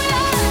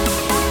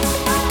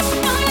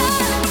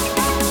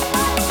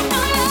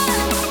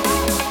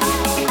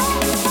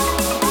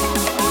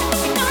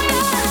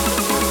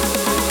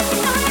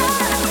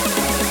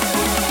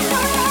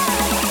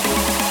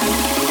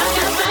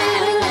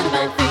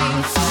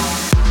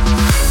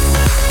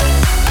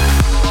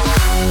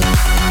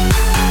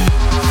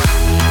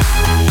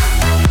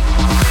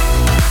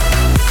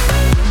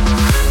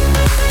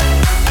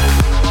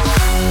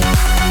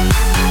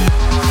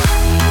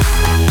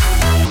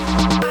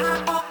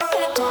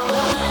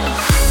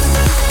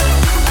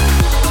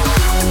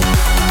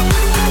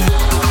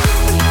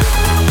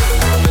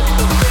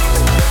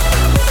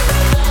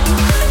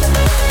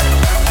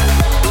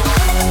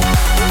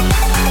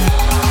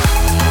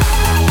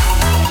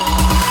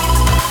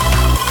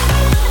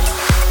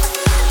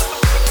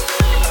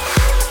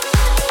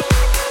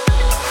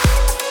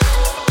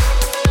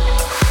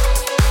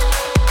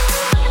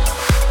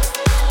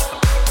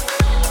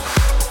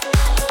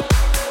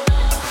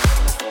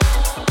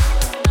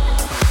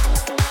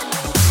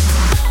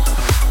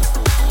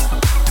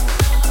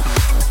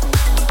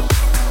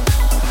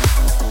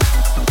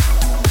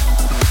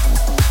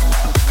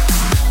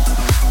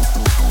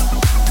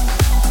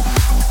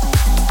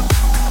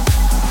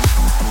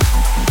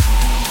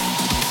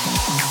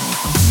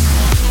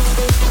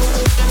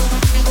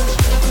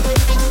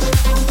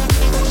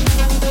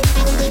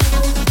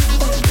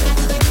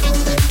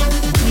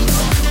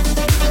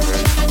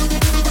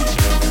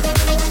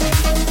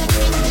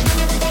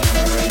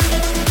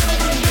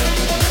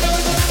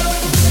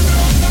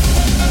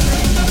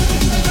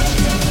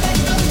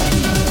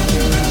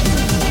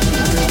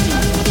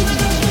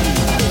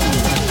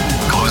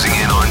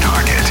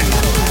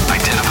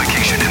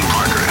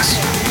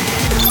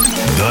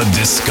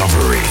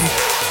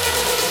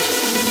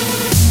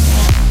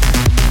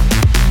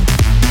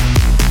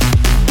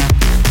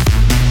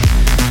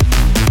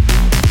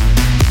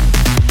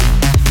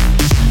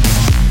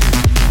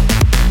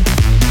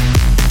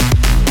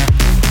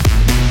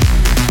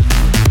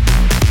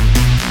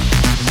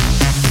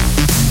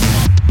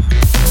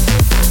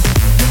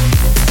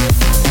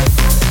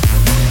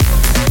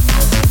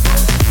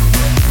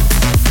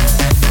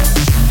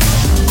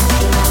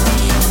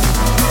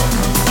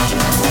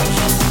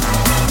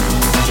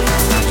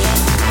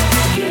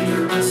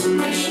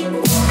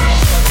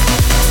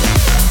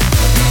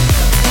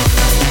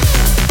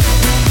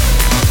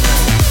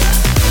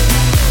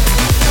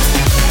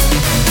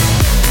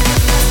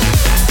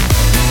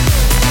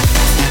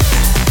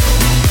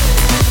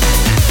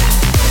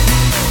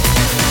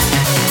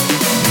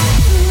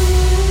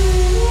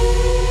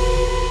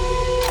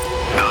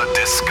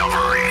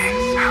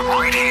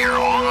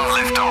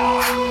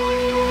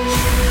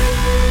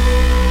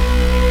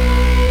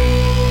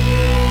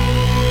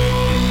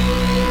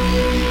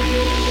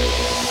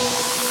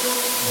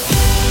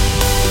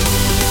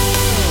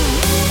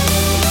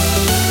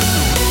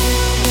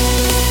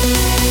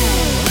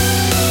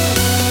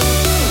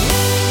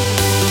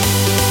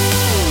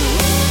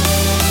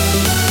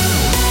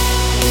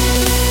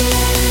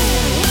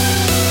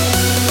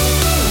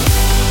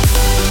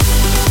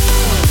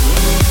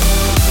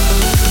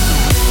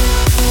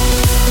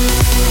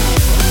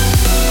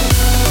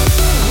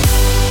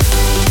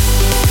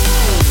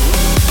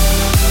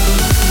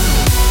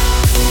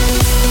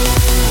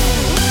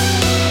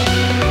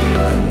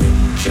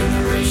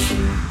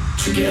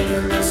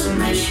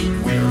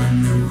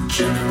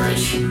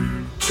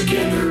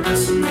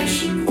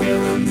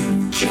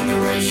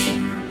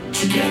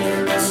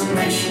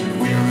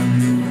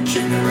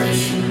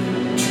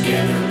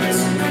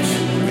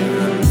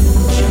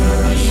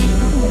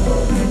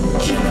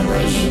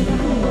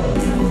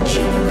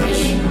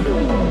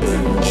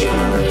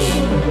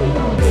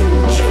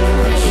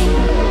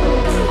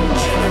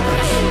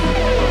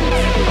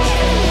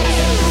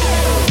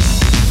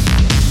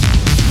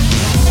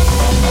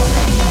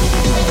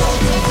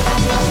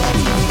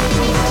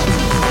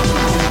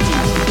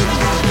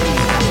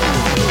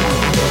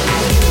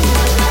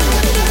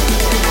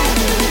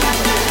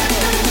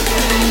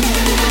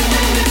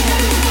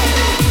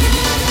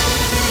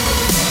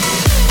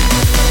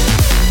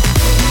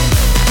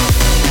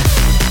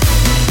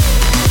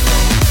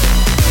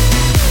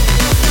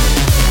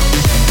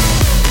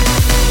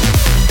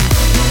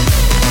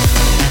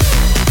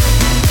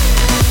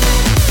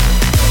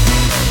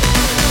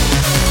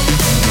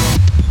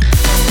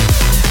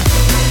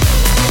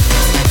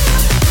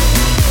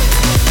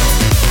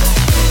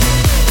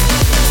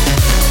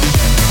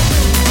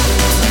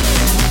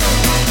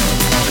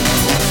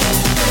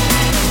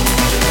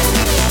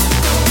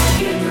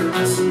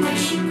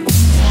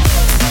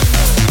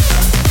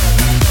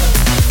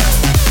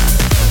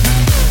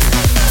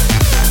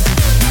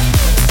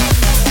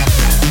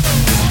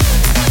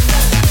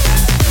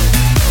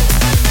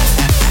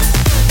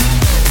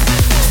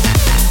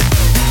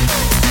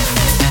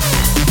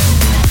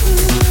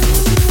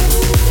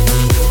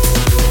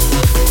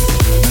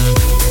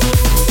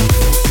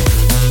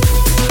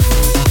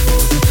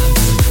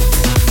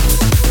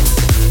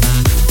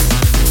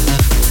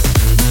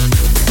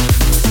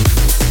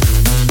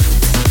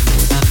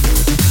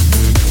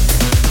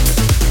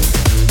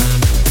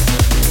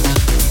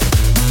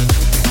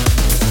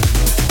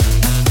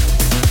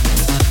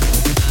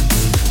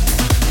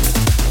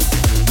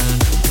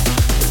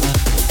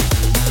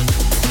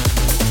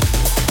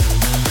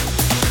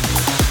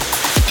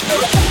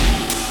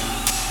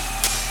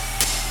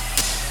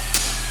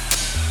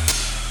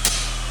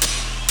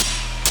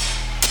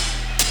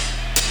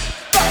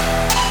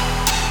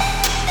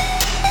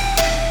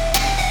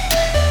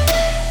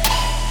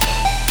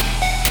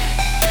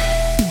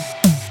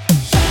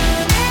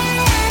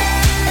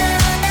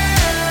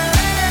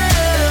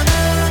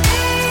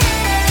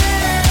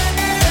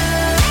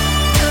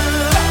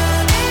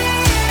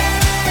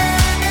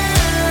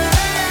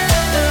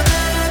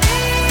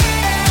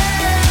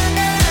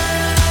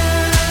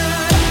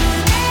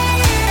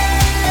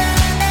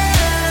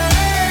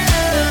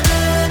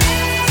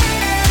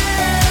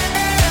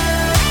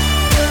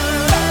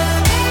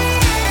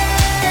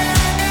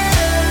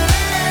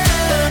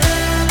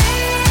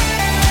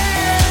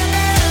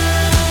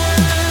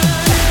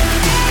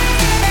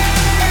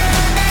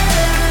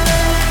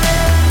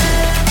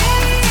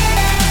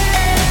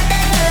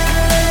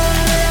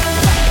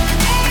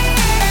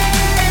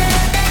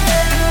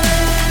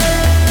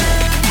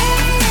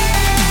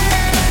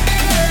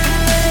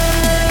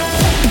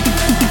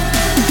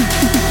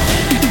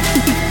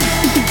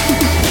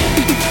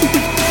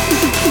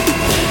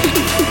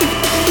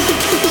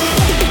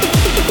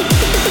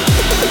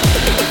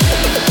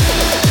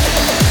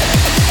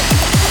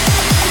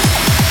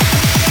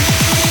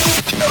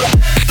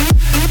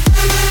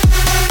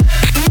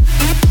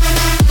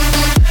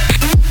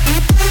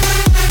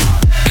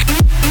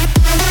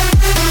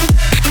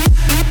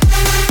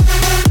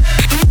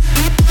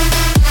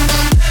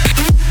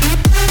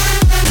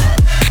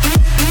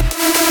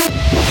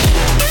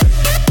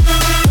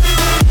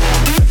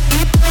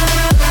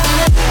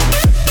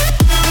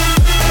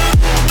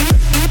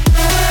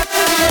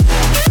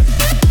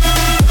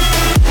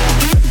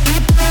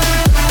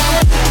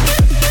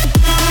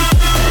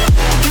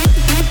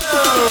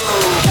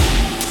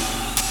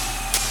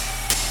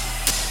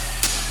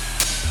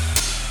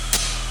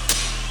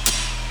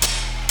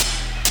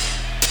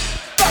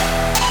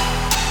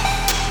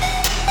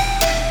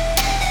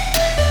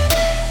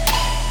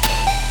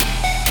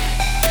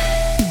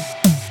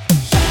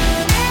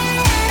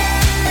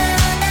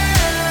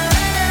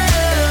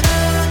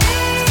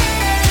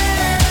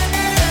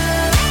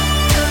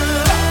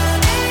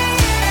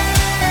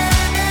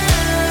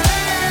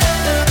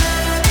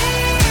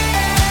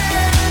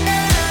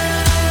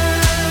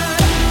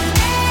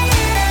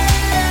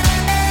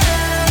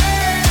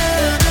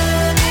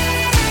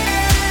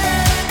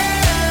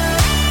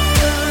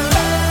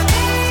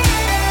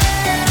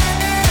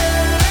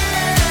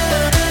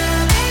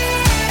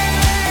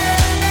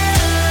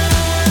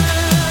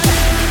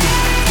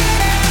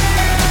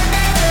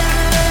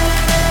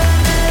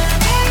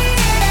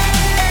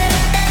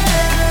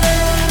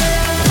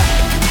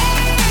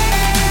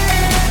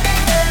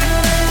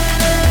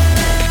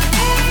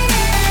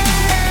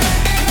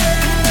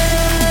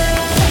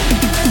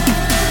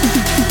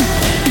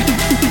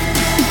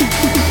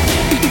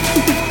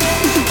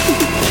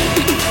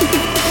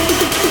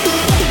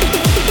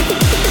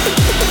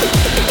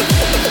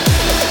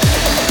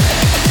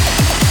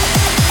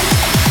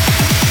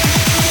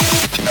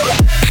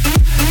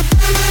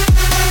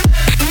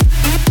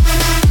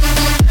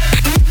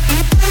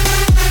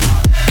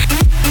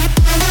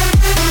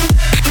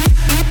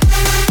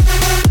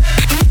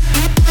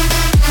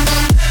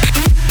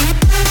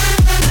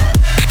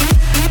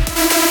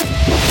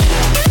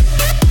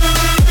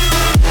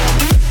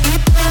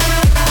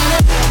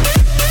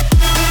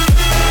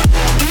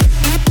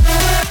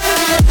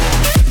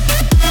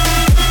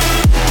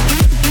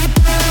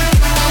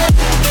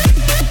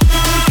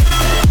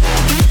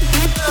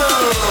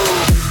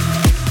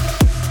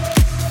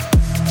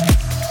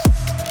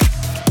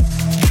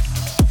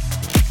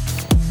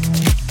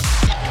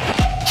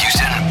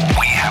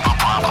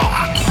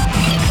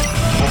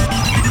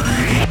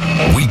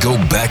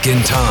 back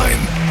in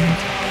time.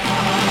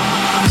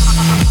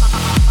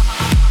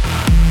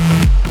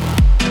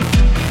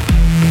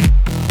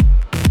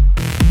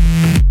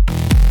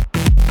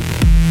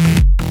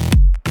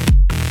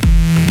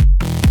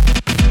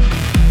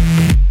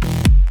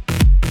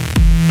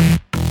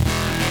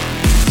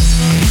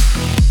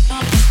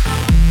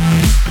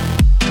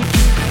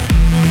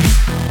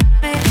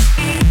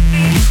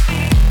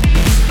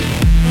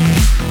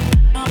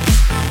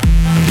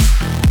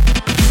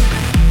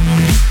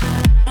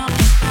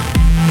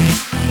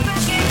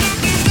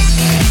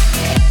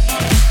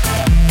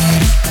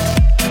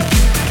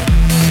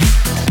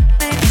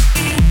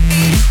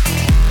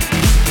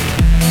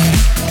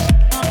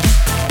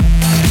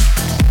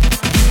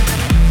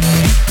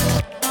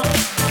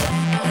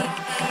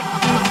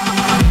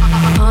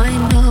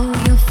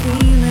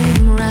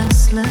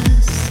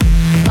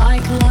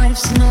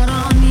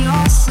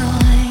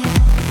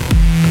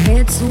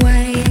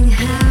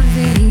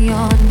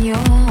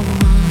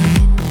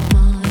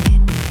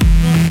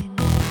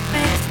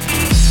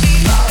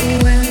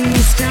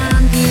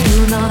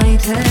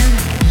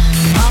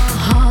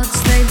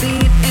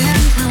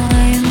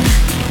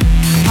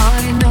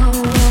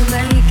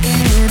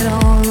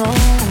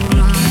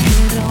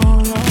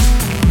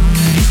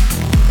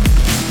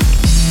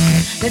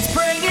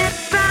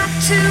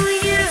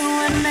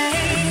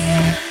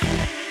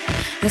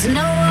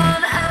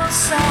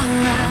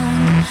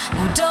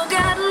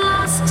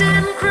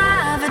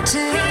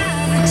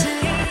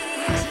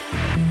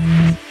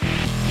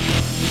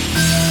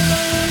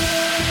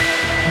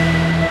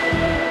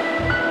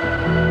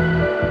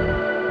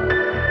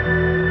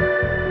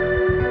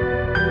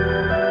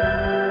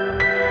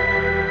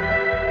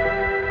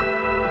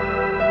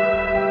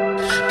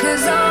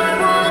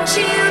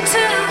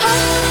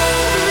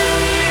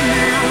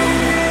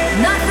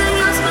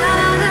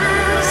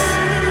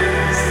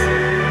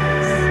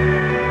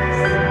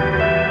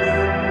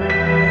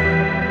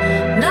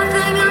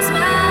 Nothing else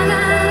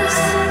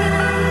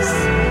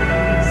matters.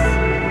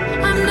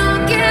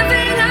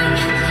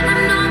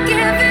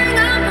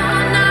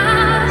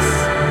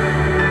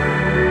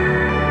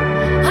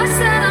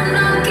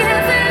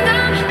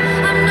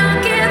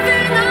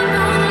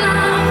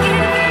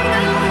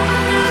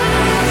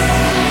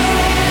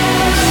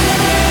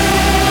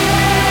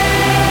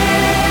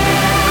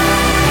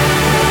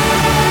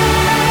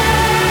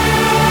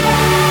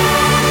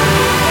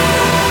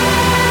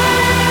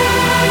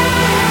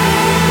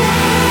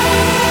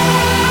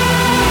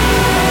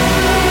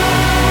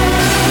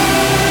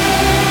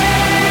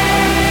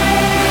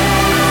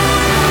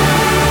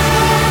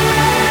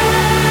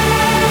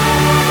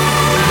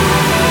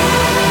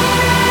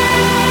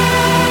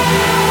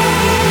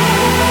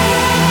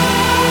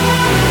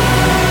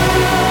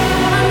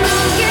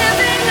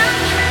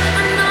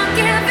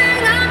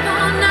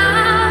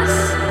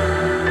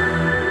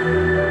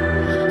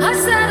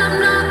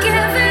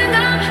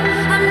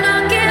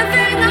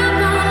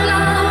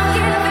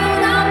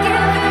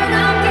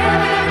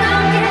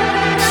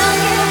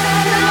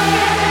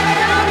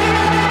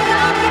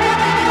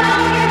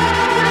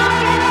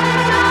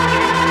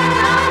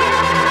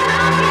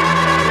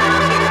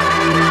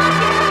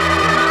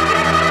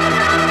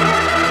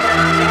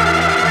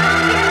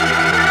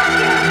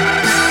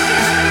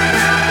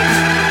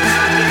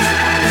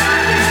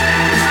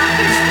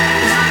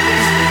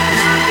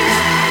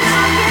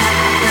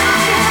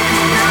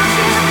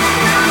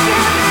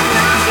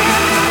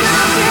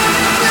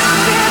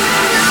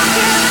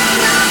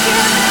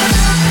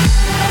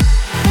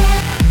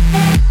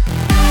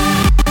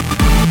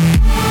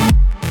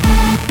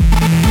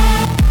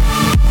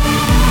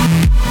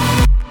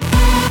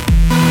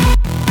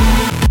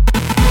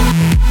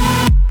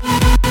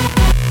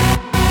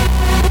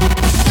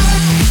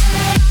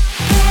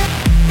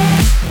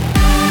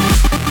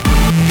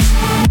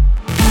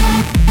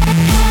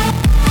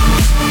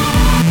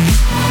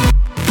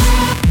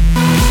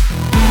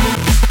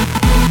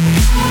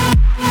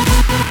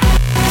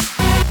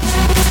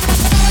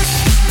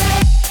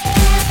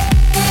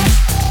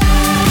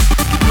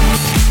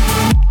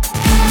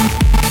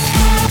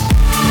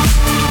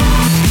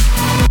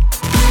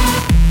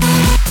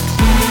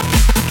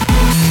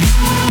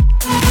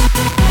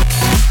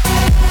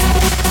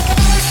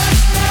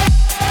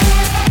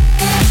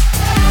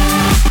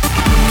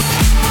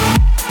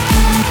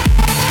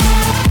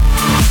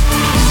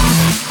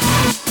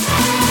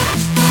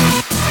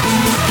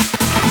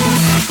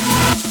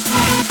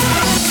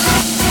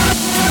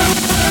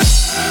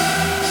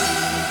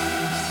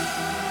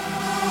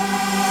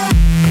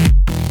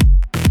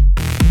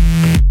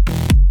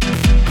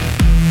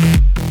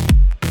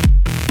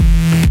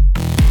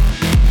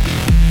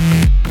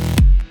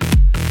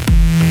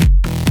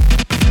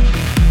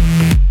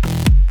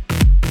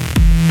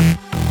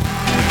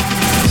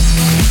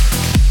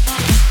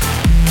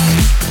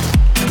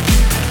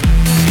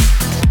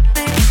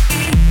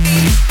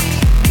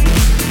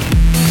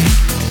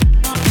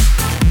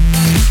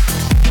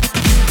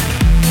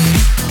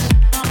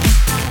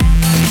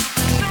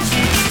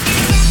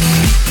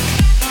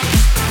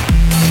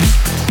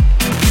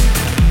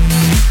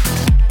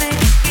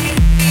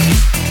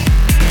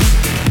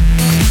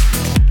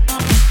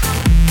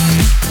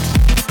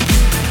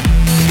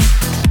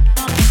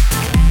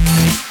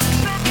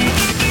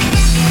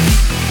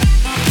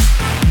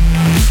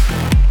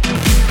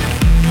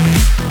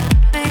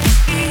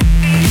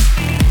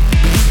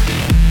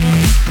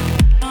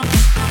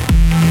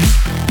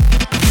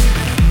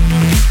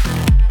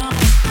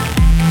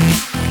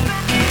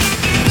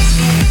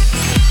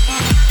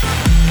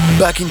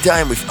 Back in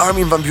Time with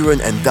Armin van Buuren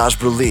and Dash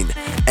Berlin.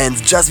 And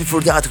just before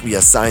that, we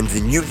assigned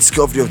the new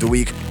discovery of the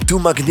week to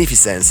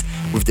Magnificence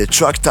with the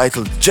track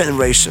titled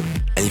Generation.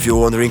 And if you're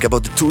wondering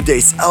about the 2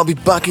 days, I'll be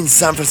back in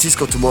San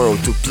Francisco tomorrow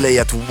to play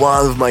at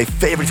one of my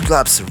favorite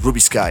clubs, Ruby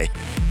Sky,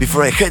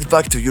 before I head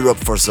back to Europe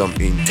for some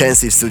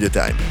intensive studio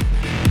time.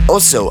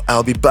 Also,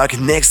 I'll be back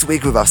next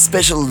week with a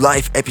special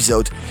live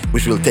episode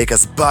which will take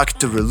us back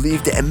to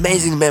relive the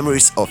amazing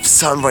memories of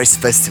Sunrise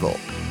Festival.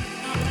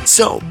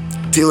 So,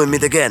 till we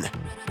meet again,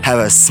 have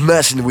a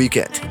smashing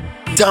weekend.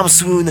 Tom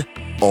Swoon,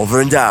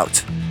 over and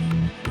out.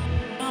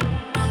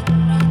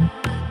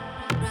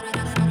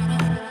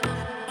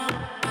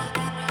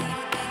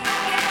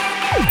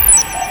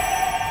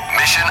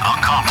 Mission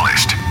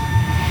accomplished.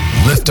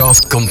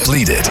 Liftoff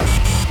completed.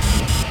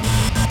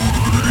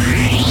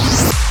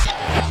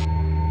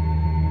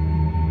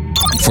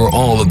 For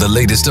all of the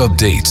latest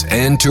updates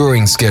and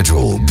touring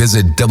schedule,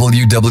 visit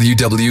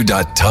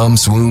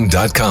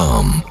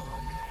www.tomswoon.com.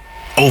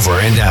 Over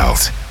and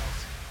out.